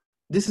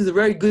this is a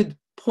very good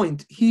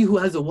point. He who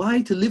has a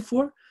why to live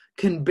for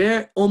can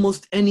bear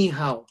almost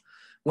anyhow.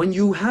 When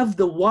you have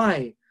the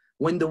why,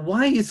 when the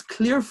why is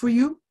clear for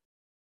you,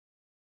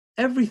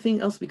 everything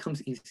else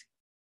becomes easy.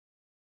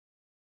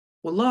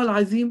 Wallah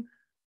al-Azim,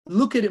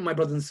 look at it, my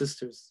brothers and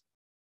sisters.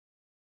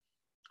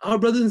 Our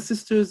brothers and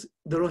sisters,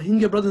 the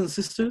Rohingya brothers and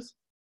sisters,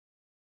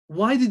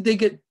 why did they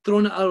get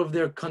thrown out of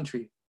their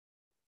country?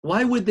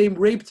 Why were they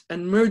raped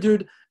and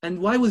murdered, and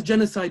why was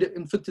genocide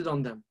inflicted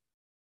on them?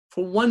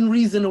 For one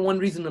reason and one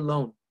reason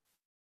alone.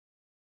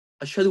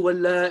 Ashhadu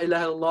an la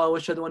ilaha illallah wa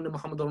ashhadu anna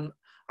Muhammadan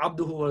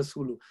abduhu wa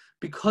rasuluh.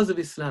 Because of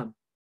Islam.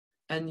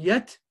 And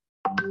yet,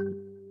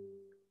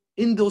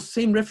 in those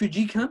same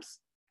refugee camps,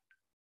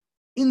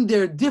 in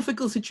their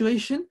difficult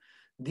situation,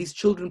 these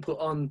children put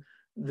on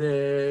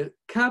the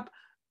cap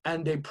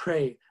and they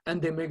pray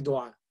and they make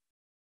dua.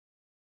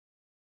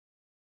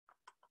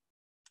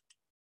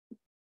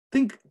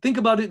 Think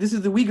about it. This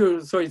is the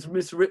Uyghur, sorry, it's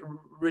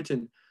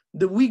miswritten.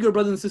 The Uyghur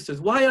brothers and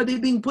sisters, why are they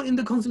being put in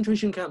the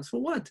concentration camps?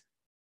 For what?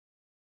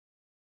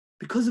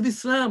 Because of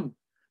Islam.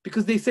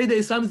 Because they say that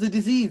Islam is a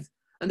disease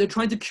and they're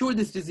trying to cure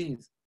this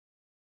disease.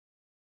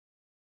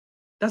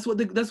 That's what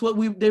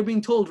they're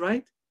being told,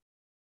 right?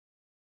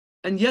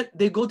 And yet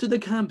they go to the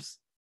camps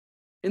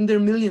in their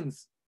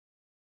millions,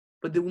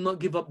 but they will not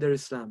give up their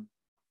Islam.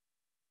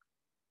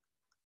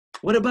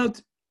 What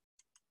about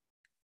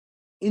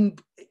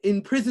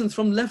in prisons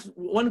from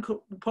one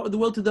part of the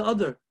world to the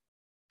other.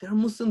 There are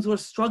Muslims who are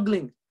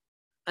struggling,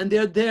 and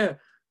they're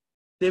there.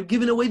 They've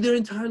given away their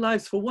entire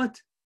lives for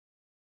what?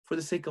 For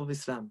the sake of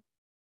Islam.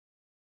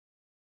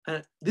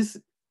 And this,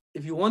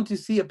 if you want to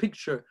see a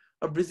picture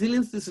of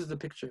resilience, this is the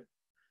picture.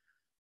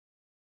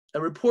 A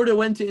reporter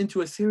went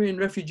into a Syrian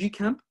refugee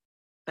camp,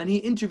 and he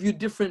interviewed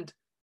different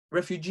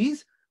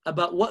refugees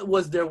about what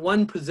was their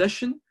one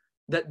possession,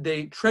 that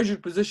they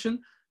treasured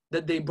possession,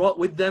 that they brought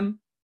with them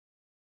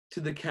to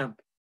the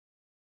camp.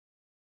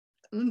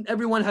 And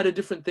everyone had a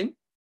different thing.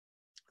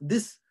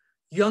 This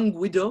young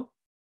widow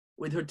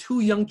with her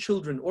 2 young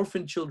children,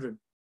 orphan children,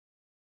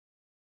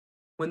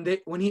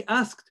 when he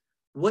asked,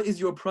 what is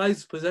your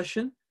prized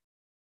possession?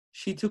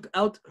 She took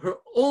out her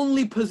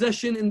only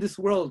possession in this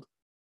world,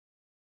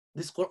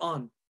 this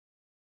Quran.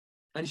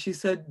 And she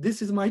said,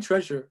 this is my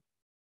treasure.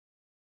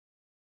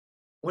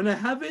 When I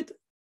have it,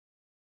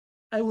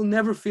 I will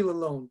never feel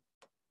alone.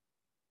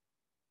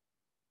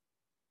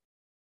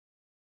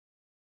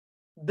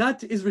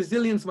 That is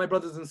resilience, my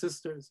brothers and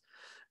sisters.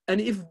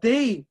 And if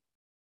they're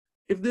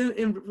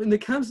in the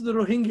camps of the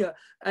Rohingya,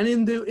 and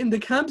in the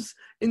camps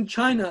in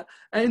China,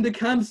 and in the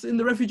camps, in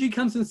the refugee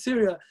camps in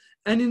Syria,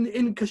 and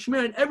in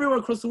Kashmir, and everywhere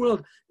across the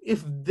world,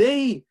 if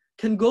they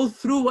can go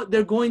through what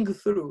they're going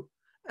through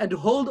and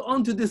hold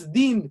on to this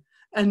deen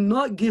and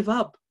not give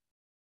up,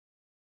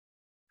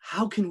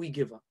 how can we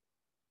give up?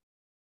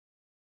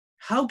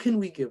 How can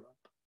we give up?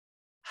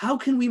 How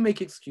can we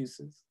make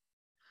excuses?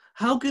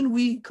 How can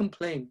we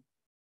complain?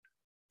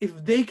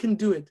 If they can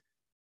do it,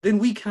 then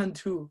we can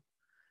too.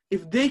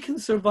 If they can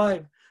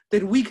survive,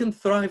 then we can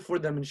thrive for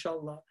them,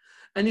 inshallah.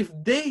 And if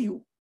they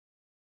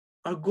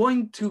are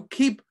going to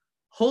keep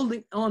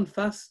holding on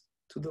fast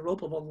to the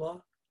rope of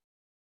Allah,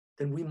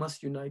 then we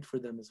must unite for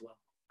them as well.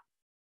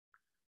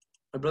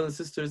 My brothers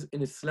and sisters,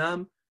 in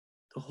Islam,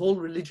 the whole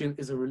religion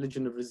is a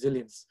religion of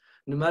resilience.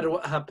 No matter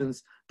what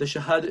happens, the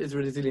shahada is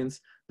resilience,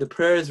 the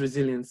prayer is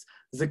resilience,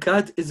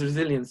 zakat is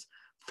resilience,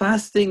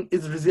 fasting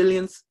is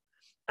resilience,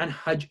 and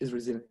hajj is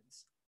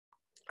resilience.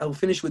 I will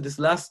finish with this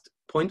last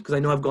point because I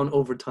know I've gone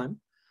over time.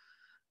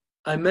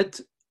 I met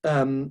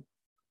 2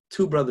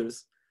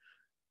 brothers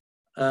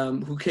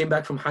who came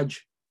back from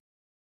hajj.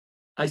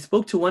 I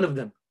spoke to one of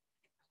them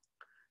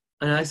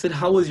and I said,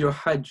 how was your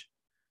hajj?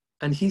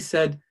 And he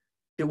said,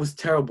 it was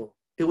terrible.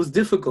 It was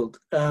difficult.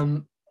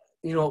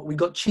 We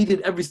got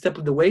cheated every step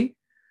of the way.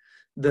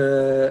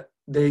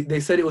 They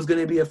said it was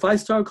going to be a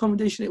 5-star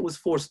accommodation. It was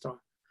 4-star.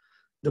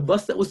 The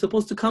bus that was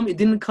supposed to come, it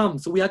didn't come.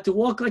 So we had to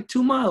walk like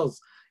 2 miles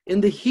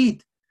in the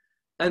heat.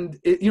 And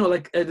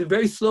like at a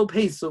very slow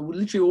pace. So we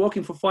literally were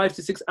walking for 5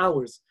 to 6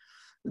 hours.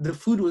 The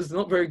food was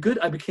not very good.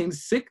 I became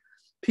sick.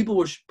 People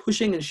were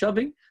pushing and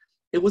shoving.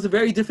 It was a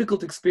very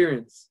difficult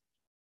experience.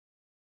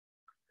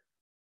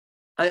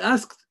 I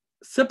asked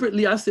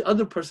the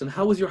other person,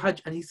 how was your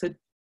hajj? And he said,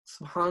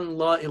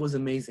 subhanallah, it was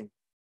amazing.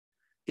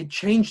 It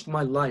changed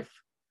my life.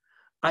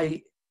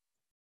 I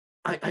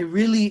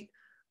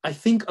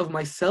think of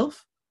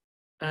myself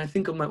and I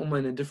think of my ummah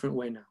in a different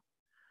way now.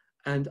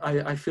 And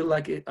I feel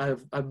like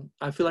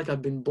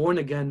I've been born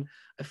again.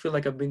 I feel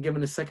like I've been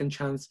given a second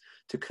chance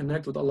to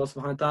connect with Allah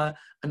subhanahu wa ta'ala.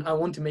 And I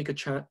want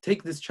to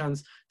take this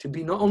chance to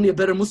be not only a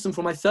better Muslim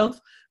for myself,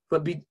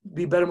 but be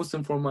better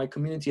Muslim for my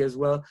community as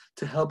well,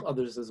 to help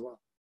others as well.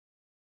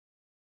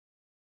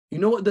 You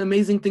know what the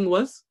amazing thing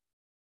was?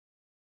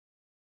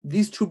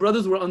 These 2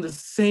 brothers were on the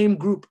same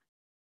group.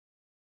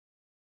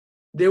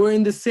 They were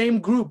in the same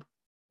group.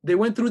 They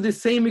went through the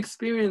same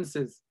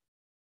experiences.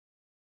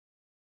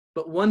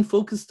 But one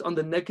focused on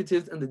the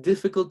negatives and the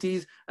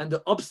difficulties and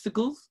the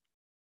obstacles,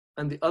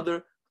 and the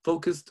other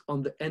focused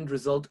on the end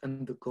result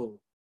and the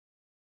goal,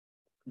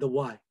 the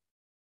why.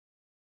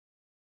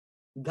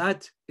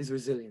 That is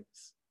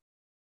resilience.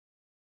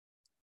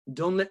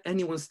 Don't let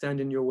anyone stand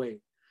in your way.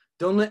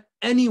 Don't let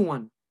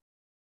anyone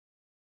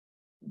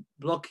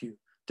block you.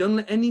 Don't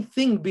let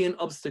anything be an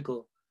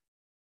obstacle.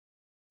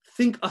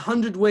 Think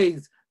 100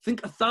 ways,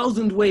 think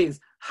 1,000 ways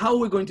how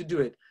we're going to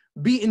do it.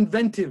 Be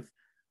inventive.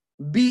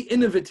 Be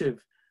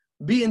innovative,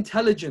 be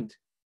intelligent,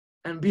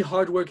 and be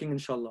hardworking,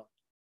 inshallah.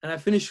 And I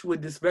finish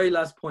with this very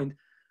last point.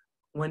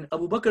 When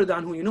Abu Bakr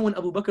anhu, when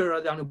Abu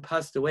Bakr anhu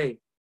passed away,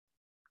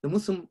 the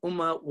Muslim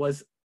Ummah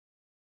was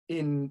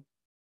in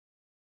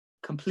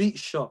complete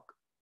shock.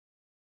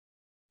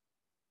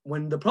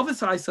 When the Prophet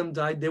ﷺ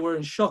died, they were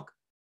in shock,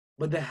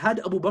 but they had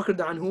Abu Bakr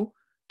anhu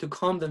to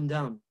calm them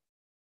down.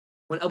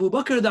 When Abu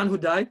Bakr anhu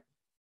died,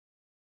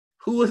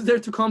 who was there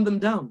to calm them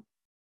down?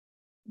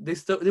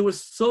 They were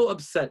so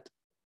upset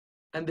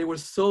and they were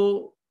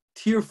so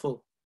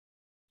tearful,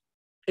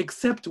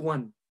 except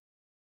one.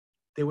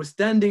 They were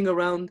standing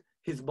around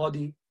his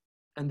body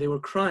and they were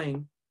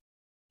crying.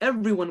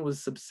 Everyone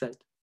was upset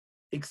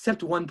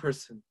except one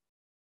person.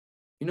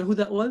 You know who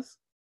that was?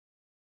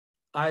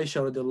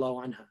 Aisha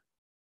radiallahu anha,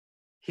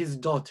 his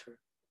daughter.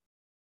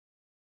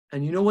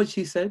 And you know what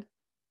she said?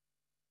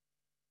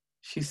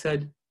 She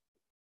said,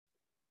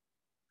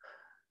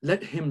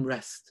 let him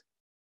rest.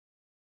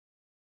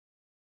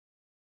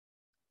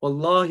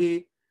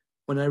 Wallahi,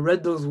 When I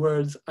read those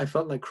words, I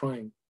felt like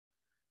crying.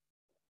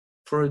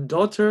 For a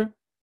daughter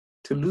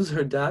to lose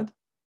her dad,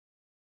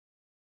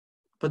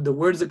 but the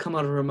words that come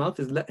out of her mouth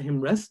is let him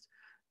rest,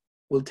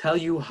 will tell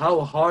you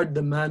how hard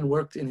the man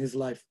worked in his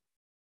life,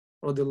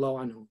 radiallahu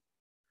anhu.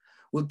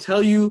 Will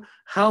tell you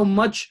how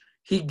much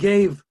he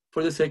gave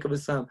for the sake of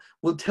Islam.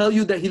 Will tell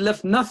you that he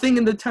left nothing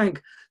in the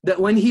tank,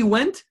 that when he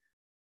went,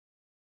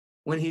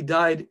 when he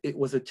died, it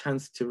was a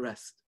chance to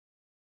rest.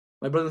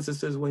 My brothers and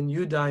sisters, when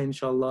you die,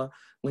 inshallah,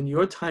 when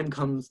your time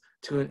comes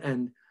to an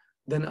end,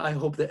 then I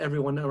hope that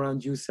everyone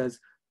around you says,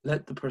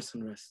 let the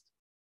person rest.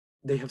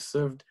 They have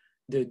served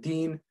their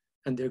deen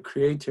and their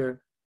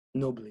creator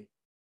nobly.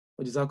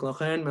 Jazakallah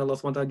khairan. May Allah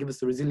subhanahu wa ta'ala give us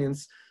the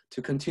resilience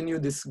to continue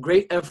this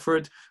great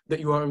effort that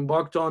you are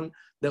embarked on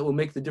that will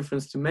make the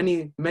difference to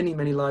many, many,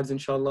 many lives,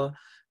 inshallah.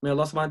 May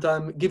Allah subhanahu wa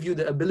ta'ala give you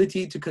the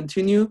ability to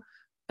continue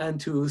and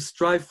to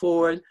strive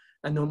forward,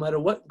 and no matter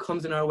what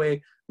comes in our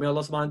way, may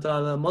Allah subhanahu wa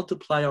ta'ala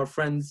multiply our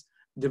friends,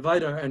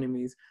 divide our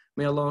enemies.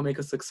 May Allah make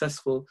us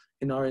successful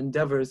in our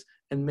endeavors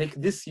and make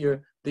this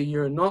year the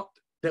year not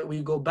that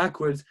we go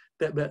backwards,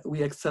 that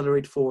we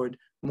accelerate forward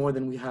more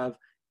than we have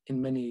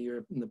in many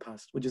years in the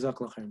past.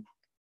 Jazakallah khairan.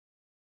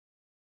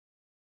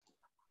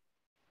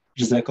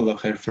 Jazakallah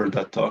khair for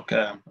that talk.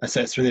 I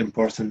say it's really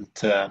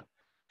important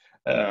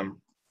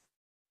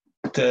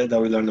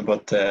that we learn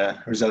about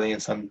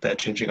resilience and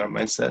changing our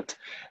mindset,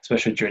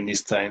 especially during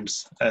these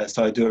times.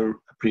 So I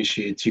do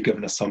appreciate you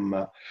giving us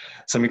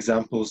some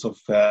examples of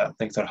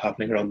things that are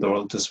happening around the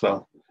world as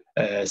well,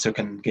 so we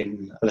can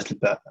gain a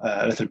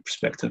little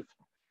perspective.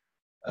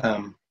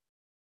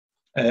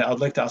 I'd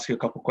like to ask you a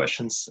couple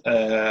questions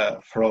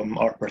from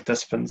our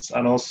participants,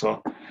 and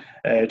also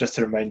just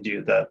to remind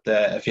you that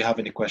if you have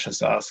any questions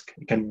to ask,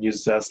 you can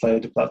use the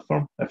Slido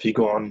platform. If you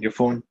go on your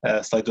phone,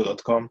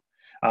 slido.com,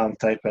 and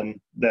type in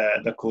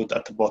the code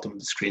at the bottom of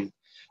the screen,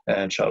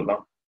 inshallah.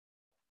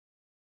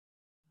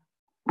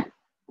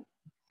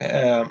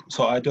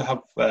 So I do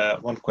have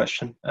one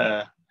question,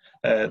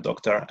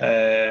 Doctor.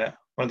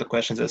 One of the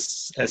questions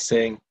is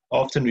saying,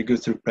 often we go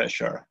through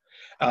pressure,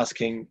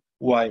 asking,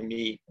 why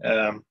me?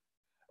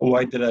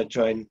 Why did I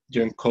join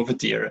during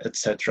COVID year,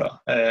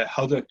 etc.?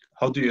 How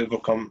do you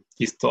overcome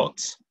these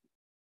thoughts?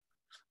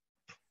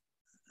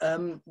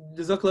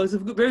 Jazakallah, it's a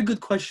very good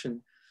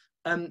question.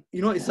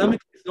 Islam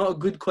is not a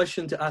good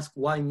question to ask,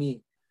 why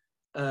me?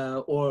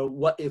 Or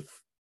what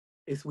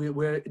if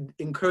we're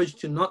encouraged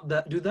to not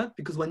do that,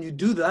 because when you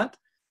do that,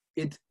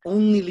 it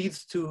only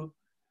leads to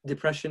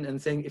depression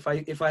and saying,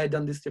 if I had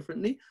done this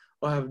differently,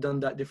 or I have done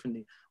that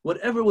differently.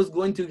 Whatever was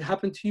going to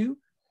happen to you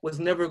was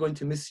never going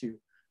to miss you.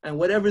 And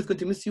whatever is going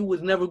to miss you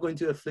was never going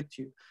to afflict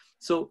you.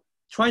 So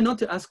try not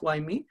to ask why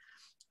me.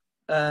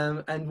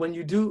 And when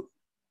you do,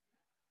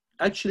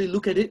 actually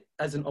look at it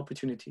as an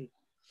opportunity.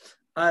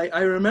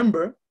 I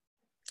remember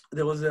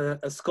there was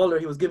a scholar,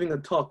 he was giving a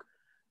talk,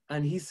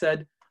 and he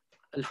said,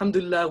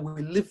 Alhamdulillah,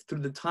 we lived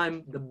through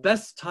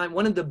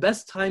one of the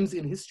best times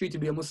in history to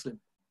be a Muslim.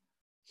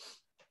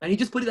 And he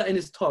just put that in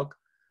his talk,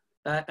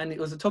 and it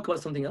was a talk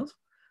about something else.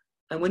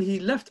 And when he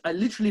left, I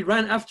literally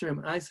ran after him,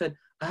 and I said,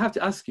 I have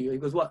to ask you. He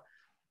goes, what?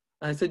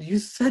 And I said, you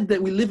said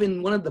that we live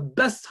in one of the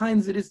best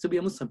times it is to be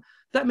a Muslim.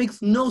 That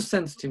makes no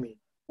sense to me.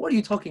 What are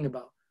you talking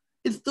about?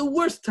 It's the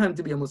worst time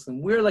to be a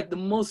Muslim. We're like the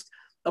most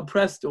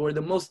oppressed or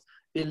the most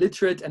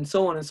illiterate and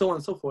so on and so on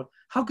and so forth.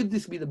 How could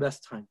this be the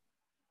best time?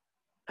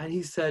 And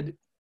he said,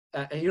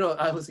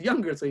 I was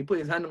younger, so he put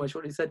his hand on my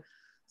shoulder. He said,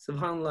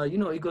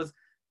 SubhanAllah, he goes,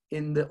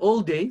 in the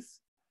old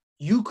days,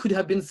 you could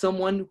have been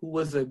someone who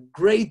was a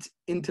great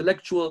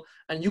intellectual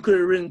and you could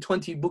have written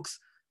 20 books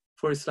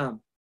for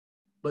Islam.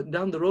 But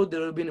down the road, there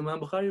would have been Imam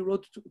Bukhari who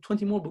wrote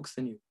 20 more books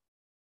than you.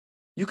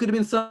 You could have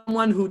been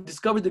someone who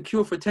discovered the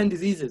cure for 10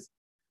 diseases.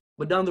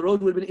 But down the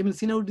road would have been Ibn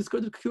Sina who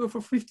discovered the cure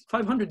for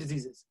 500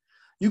 diseases.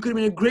 You could have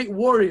been a great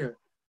warrior,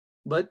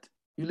 but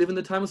you live in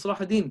the time of Salah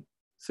ad-Din,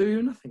 so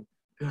you're nothing,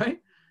 right?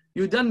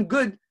 You've done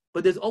good,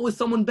 but there's always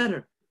someone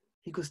better.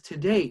 He goes,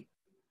 today,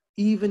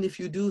 even if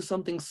you do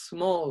something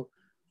small,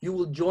 you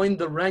will join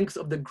the ranks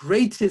of the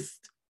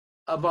greatest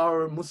of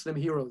our Muslim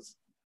heroes.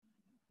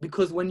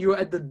 Because when you're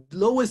at the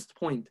lowest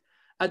point,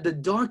 at the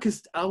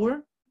darkest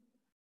hour,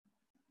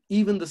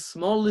 even the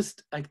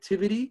smallest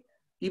activity,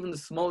 even the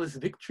smallest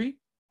victory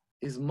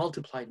is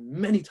multiplied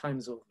many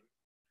times over.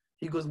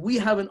 He goes, we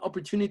have an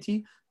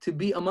opportunity to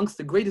be amongst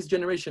the greatest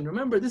generation.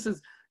 Remember, this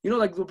is,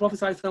 like the Prophet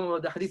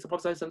ﷺ, the hadith, the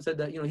Prophet ﷺ said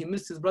that, he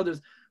missed his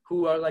brothers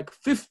who are like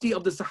 50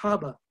 of the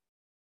Sahaba.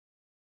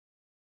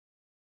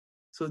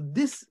 So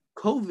this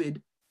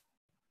COVID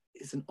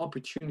is an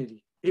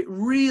opportunity. It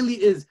really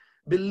is.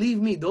 Believe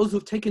me, those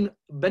who've taken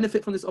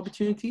benefit from this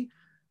opportunity,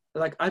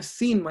 like I've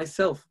seen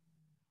myself,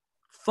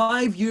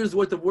 5 years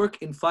worth of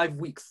work in 5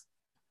 weeks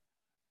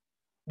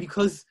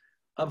because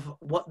of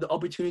what the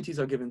opportunities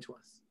are given to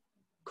us.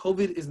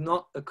 COVID is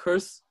not a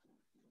curse,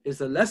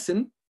 it's a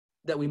lesson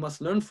that we must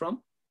learn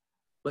from,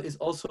 but it's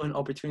also an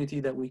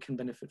opportunity that we can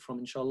benefit from,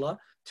 inshallah,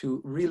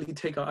 to really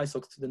take our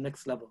ISOCs to the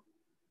next level.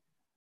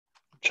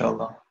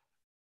 Inshallah.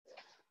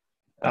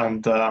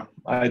 And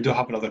I do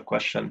have another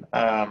question.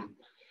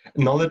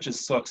 Knowledge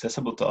is so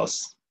accessible to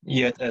us,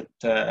 yet it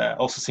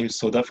also seems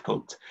so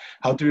difficult.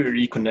 How do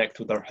we reconnect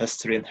with our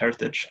history and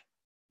heritage?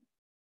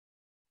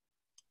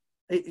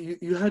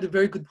 You had a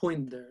very good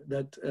point there,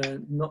 that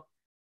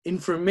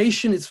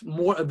information is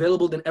more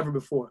available than ever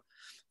before.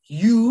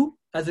 You,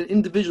 as an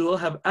individual,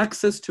 have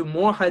access to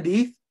more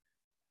hadith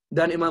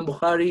than Imam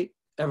Bukhari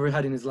ever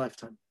had in his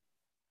lifetime,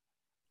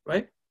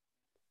 right?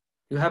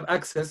 You have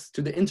access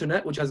to the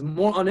internet, which has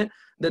more on it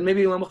than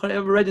maybe Imam Bukhari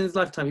ever read in his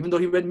lifetime, even though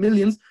he read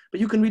millions, but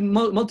you can read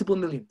multiple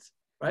millions,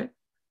 right?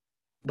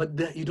 But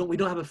we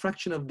don't have a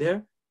fraction of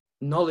their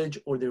knowledge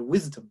or their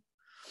wisdom.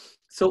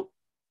 So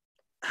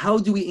how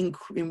do we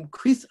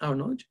increase our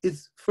knowledge?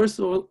 Is first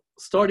of all,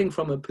 starting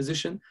from a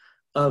position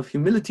of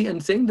humility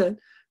and saying that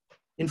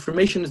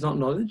information is not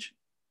knowledge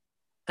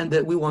and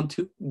that we want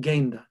to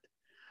gain that.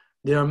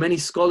 There are many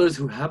scholars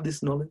who have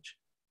this knowledge.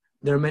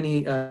 There are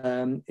many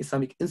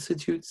Islamic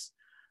institutes,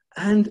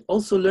 and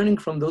also learning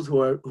from those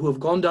who have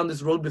gone down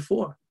this road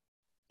before.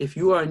 If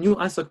you are a new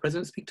ISOC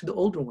president, speak to the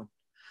older one.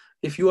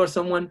 If you are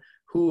someone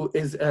who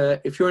is,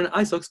 if you're an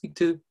ISOC, speak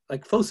to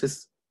like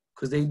FOSIS,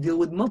 because they deal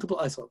with multiple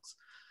ISOCs.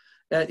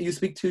 You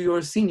speak to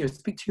your seniors,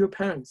 speak to your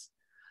parents.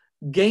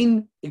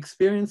 Gain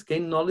experience,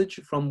 gain knowledge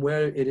from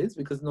where it is,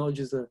 because knowledge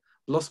is a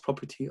lost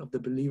property of the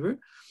believer.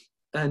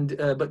 And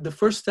but the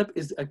first step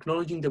is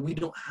acknowledging that we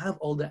don't have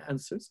all the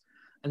answers,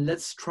 and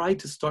let's try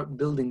to start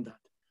building that.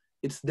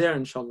 It's there,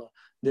 inshallah.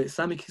 The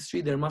Islamic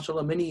history, there are,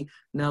 mashallah, many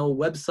now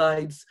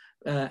websites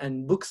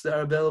and books that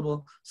are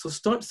available. So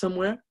start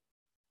somewhere,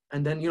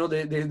 and then, you know,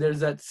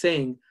 there's that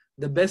saying,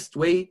 the best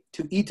way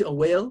to eat a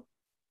whale,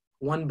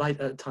 one bite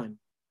at a time.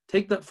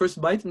 Take that first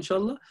bite,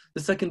 inshallah.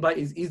 The second bite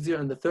is easier,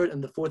 and the third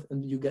and the fourth,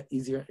 and you get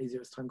easier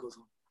as time goes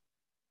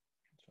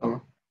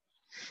on.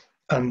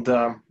 And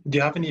do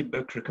you have any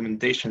book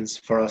recommendations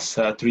for us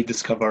to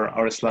rediscover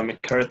our Islamic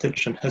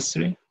heritage and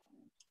history?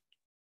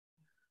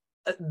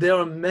 There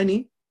are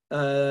many,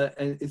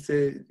 and it's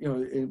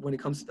when it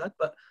comes to that.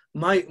 But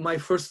my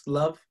first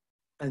love,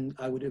 and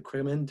I would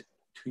recommend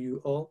to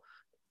you all,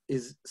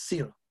 is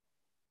Seerah.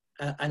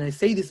 And I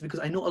say this because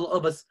I know a lot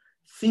of us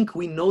think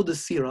we know the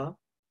Seerah,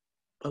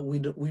 but we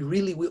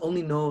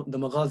only know the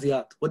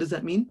Maghaziyat. What does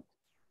that mean?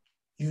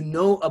 You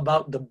know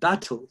about the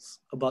battles,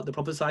 about the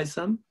Prophet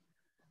ﷺ,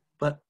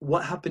 but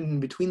what happened in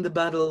between the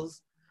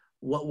battles,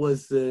 what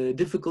was the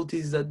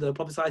difficulties that the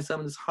Prophet ﷺ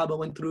and the Sahaba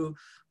went through,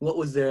 what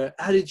was their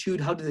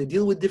attitude, how did they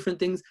deal with different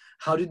things,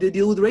 how did they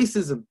deal with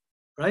racism,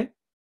 right?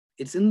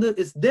 It's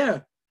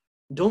there.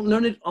 Don't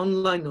learn it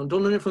online,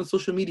 don't learn it from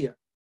social media.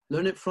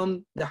 Learn it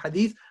from the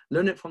hadith,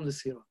 learn it from the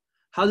seerah.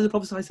 How did the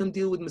Prophet ﷺ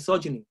deal with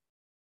misogyny?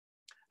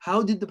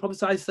 How did the Prophet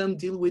ﷺ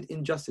deal with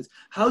injustice?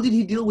 How did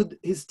he deal with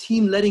his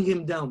team letting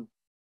him down?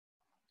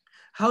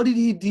 How did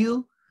he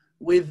deal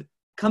with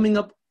coming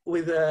up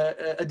with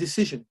a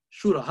decision?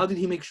 Shura. How did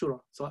he make shura?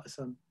 It's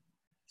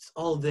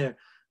all there.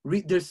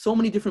 There's so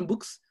many different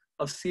books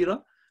of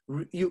seerah.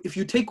 If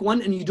you take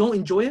one and you don't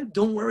enjoy it,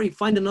 don't worry.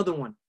 Find another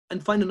one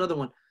and find another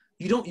one.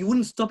 You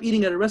wouldn't stop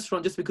eating at a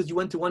restaurant just because you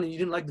went to one and you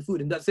didn't like the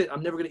food and that's it.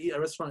 I'm never going to eat at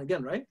a restaurant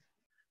again, right?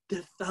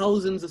 There are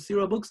thousands of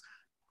seerah books.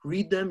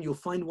 Read them. You'll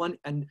find one,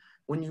 and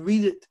when you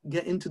read it,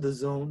 get into the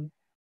zone.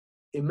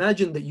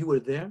 Imagine that you were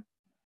there.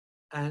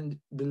 And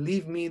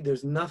believe me,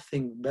 there's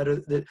nothing better.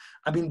 The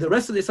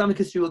rest of the Islamic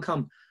history will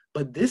come.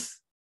 But this,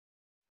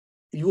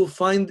 you will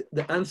find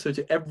the answer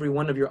to every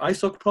one of your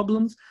ISOC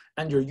problems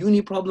and your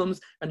uni problems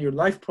and your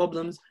life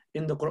problems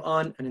in the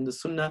Quran and in the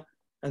Sunnah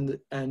and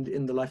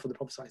in the life of the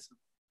Prophet.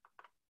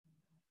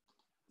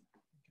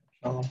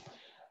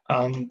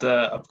 And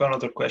I've got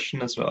another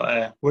question as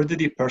well. Where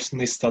did you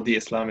personally study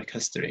Islamic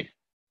history?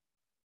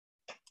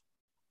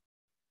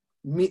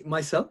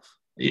 Myself?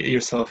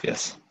 Yourself,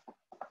 yes.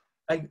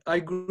 I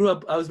grew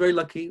up, I was very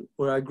lucky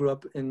where I grew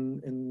up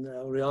in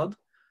Riyadh.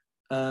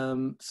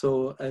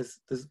 So as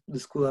the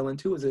school I went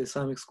to was an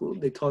Islamic school.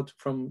 They taught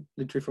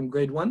literally from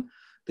grade 1.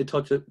 They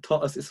taught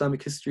us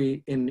Islamic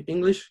history in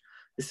English,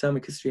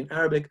 Islamic history in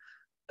Arabic,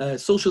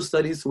 social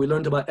studies. So we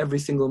learned about every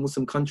single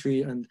Muslim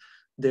country and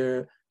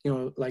their,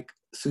 like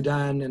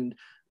Sudan and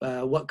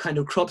what kind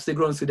of crops they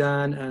grow in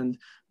Sudan and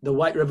the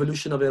white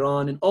revolution of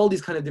Iran and all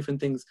these kind of different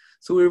things.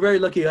 So we were very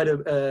lucky I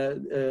had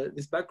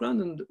this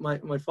background, and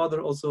my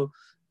father also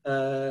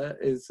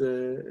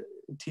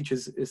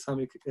teaches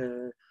Islamic,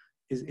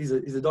 he's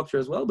a doctor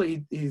as well, but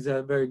he's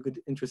a very good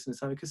interest in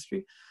Islamic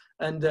history.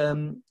 And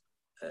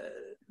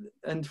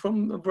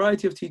from a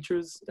variety of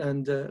teachers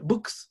and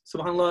books,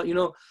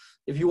 subhanAllah,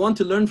 if you want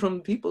to learn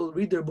from people,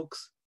 read their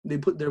books. They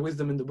put their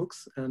wisdom in the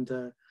books. And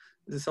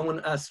someone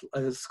asked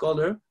a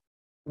scholar,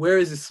 where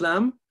is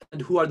Islam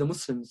and who are the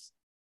Muslims?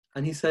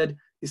 And he said,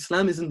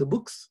 Islam is in the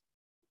books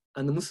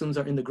and the Muslims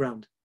are in the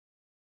ground.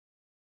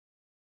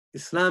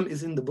 Islam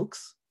is in the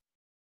books.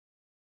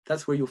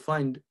 That's where you'll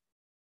find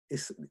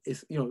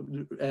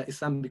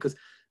Islam, because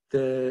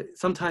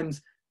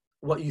sometimes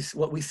what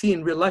we see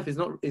in real life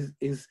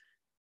is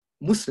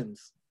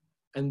Muslims,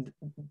 and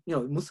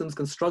Muslims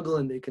can struggle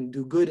and they can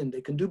do good and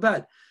they can do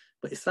bad,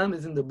 but Islam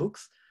is in the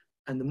books.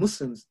 And the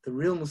Muslims, the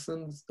real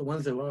Muslims, the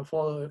ones that will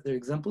follow their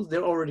examples,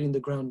 they're already in the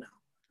ground now.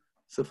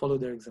 So follow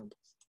their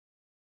examples.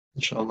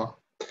 Inshallah.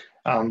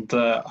 And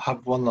I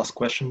have one last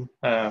question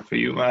for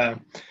you.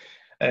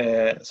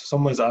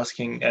 Someone's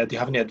asking, do you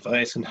have any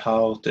advice on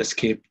how to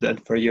escape the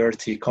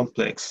inferiority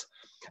complex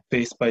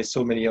faced by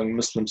so many young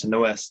Muslims in the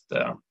West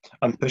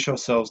and push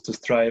ourselves to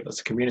thrive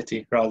as a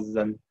community rather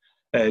than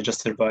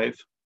just survive?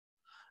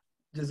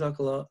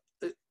 Jazakallah.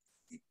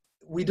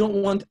 We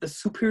don't want a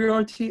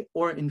superiority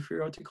or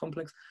inferiority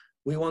complex.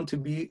 We want to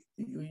be,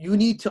 you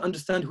need to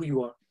understand who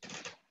you are.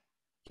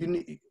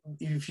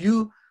 If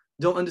you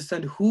don't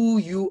understand who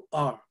you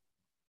are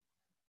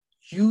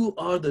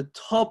the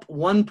top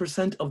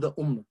 1% of the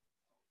ummah.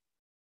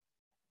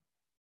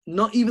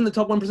 Not even the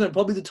top 1%,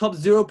 probably the top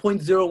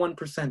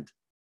 0.01%.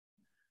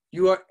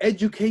 You are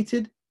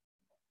educated,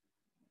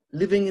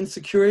 living in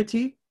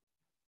security,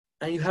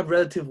 and you have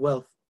relative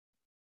wealth.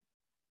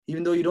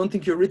 Even though you don't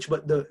think you're rich,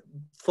 but the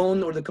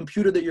phone or the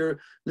computer that you're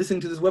listening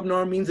to this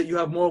webinar means that you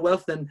have more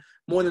wealth than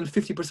more than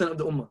 50% of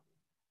the ummah.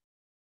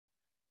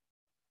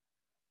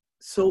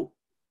 So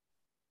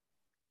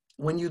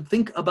when you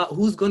think about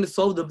who's going to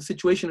solve the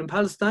situation in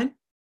Palestine,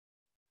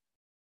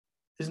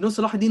 there's no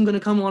Salah ad-Din going to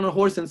come on a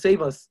horse and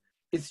save us.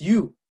 It's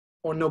you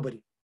or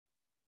nobody.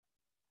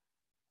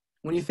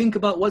 When you think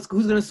about who's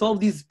going to solve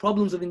these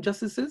problems of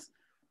injustices,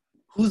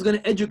 who's going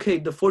to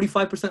educate the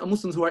 45% of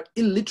Muslims who are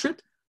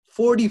illiterate,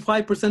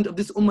 45% of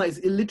this ummah is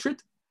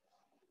illiterate,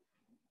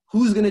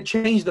 who's going to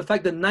change the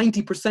fact that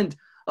 90%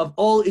 of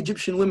all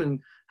Egyptian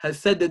women have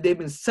said that they've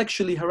been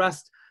sexually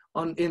harassed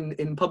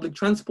in public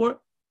transport,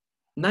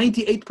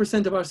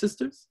 98% of our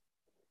sisters?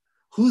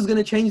 Who's going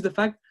to change the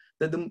fact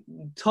that the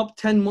top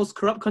 10 most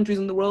corrupt countries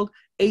in the world,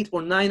 8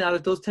 or 9 out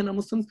of those 10 are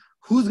Muslims?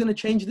 Who's going to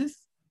change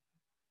this?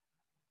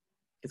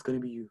 It's going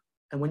to be you.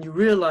 And when you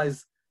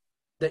realize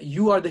that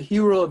you are the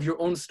hero of your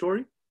own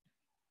story,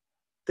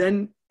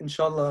 then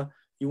inshallah,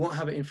 you won't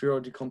have an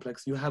inferiority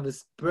complex. You have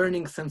this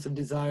burning sense of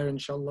desire,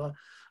 inshallah,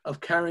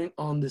 of carrying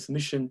on this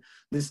mission,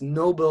 this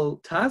noble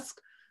task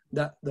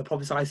that the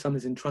Prophet ﷺ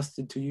has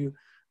entrusted to you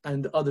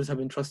and the others have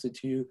entrusted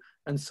to you,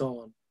 and so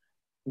on.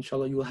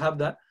 Inshallah, you will have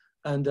that.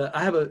 And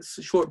I have a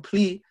short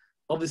plea.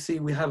 Obviously,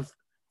 we have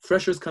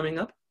freshers coming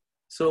up.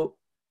 So,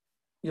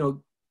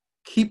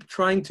 keep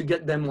trying to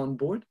get them on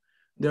board.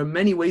 There are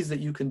many ways that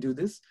you can do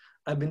this.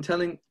 I've been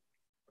telling,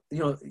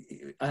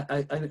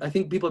 I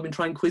think people have been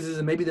trying quizzes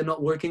and maybe they're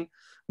not working.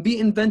 Be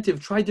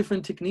inventive, try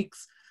different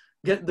techniques,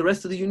 get the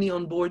rest of the uni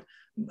on board.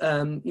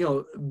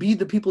 Be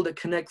the people that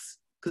connects,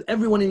 because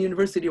everyone in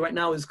university right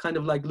now is kind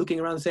of like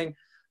looking around saying,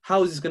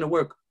 how is this going to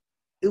work?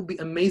 It would be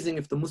amazing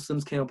if the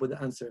Muslims came up with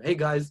the answer. Hey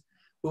guys,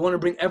 we want to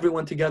bring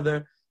everyone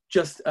together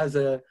just as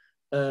a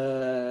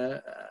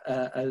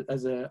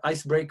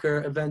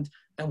icebreaker event,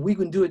 and we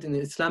can do it in an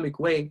Islamic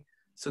way,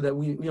 so that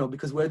we,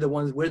 because we're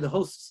the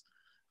hosts,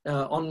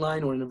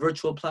 online or in a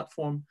virtual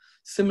platform.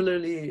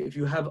 Similarly, if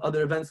you have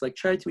other events like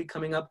Charity Week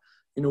coming up,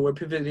 we're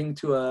pivoting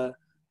to an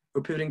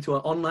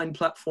online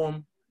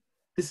platform.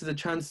 This is a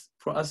chance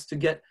for us to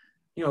get,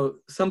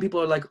 some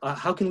people are like,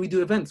 how can we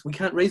do events? We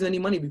can't raise any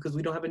money because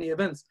we don't have any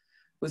events.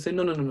 We'll say,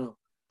 no.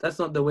 That's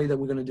not the way that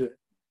we're going to do it.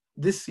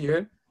 This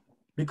year,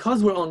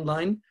 because we're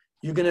online,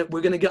 we're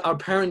going to get our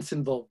parents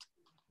involved.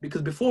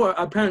 Because before,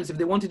 our parents, if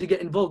they wanted to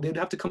get involved, they'd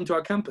have to come to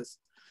our campus.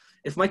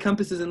 If my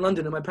campus is in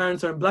London and my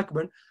parents are in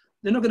Blackburn,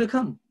 they're not going to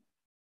come.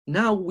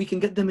 Now we can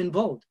get them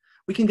involved.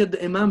 We can get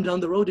the imam down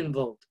the road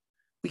involved.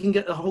 We can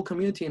get the whole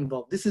community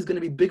involved. This is going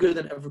to be bigger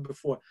than ever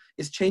before.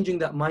 It's changing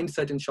that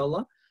mindset,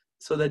 inshallah,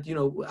 so that,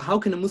 how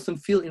can a Muslim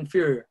feel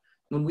inferior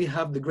when we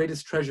have the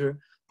greatest treasure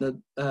that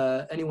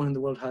anyone in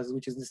the world has,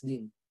 which is this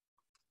deen?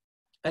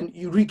 And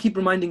you keep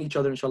reminding each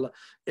other, inshallah.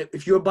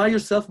 If you're by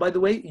yourself, by the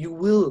way, you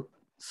will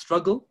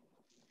struggle.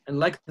 And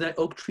like that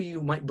oak tree,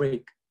 you might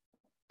break.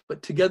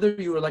 But together,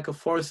 you are like a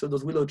forest of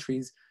those willow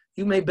trees.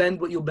 You may bend,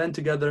 but you'll bend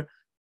together.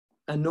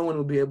 And no one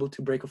will be able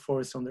to break a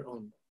forest on their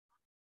own.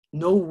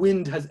 No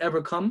wind has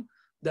ever come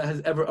that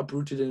has ever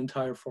uprooted an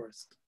entire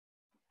forest.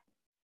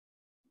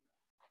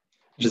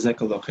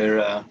 Jazakallah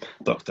khair,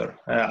 Doctor.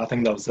 I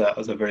think that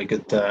was a very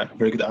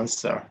good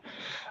answer,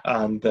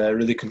 and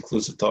really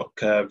concludes the talk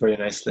very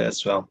nicely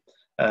as well.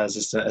 As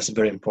it's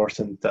very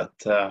important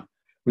that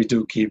we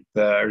do keep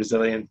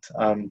resilient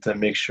and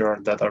make sure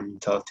that our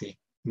mentality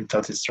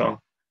is strong.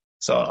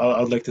 So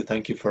I'd like to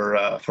thank you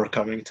for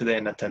coming today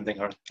and attending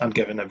and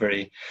giving a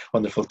very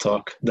wonderful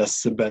talk.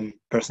 That's been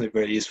personally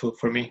very useful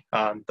for me,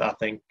 and I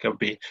think it'll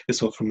be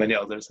useful for many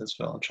others as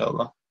well,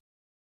 inshallah.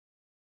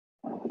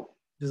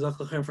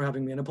 Jazakallah khair for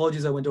having me, and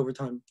apologies I went over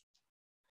time.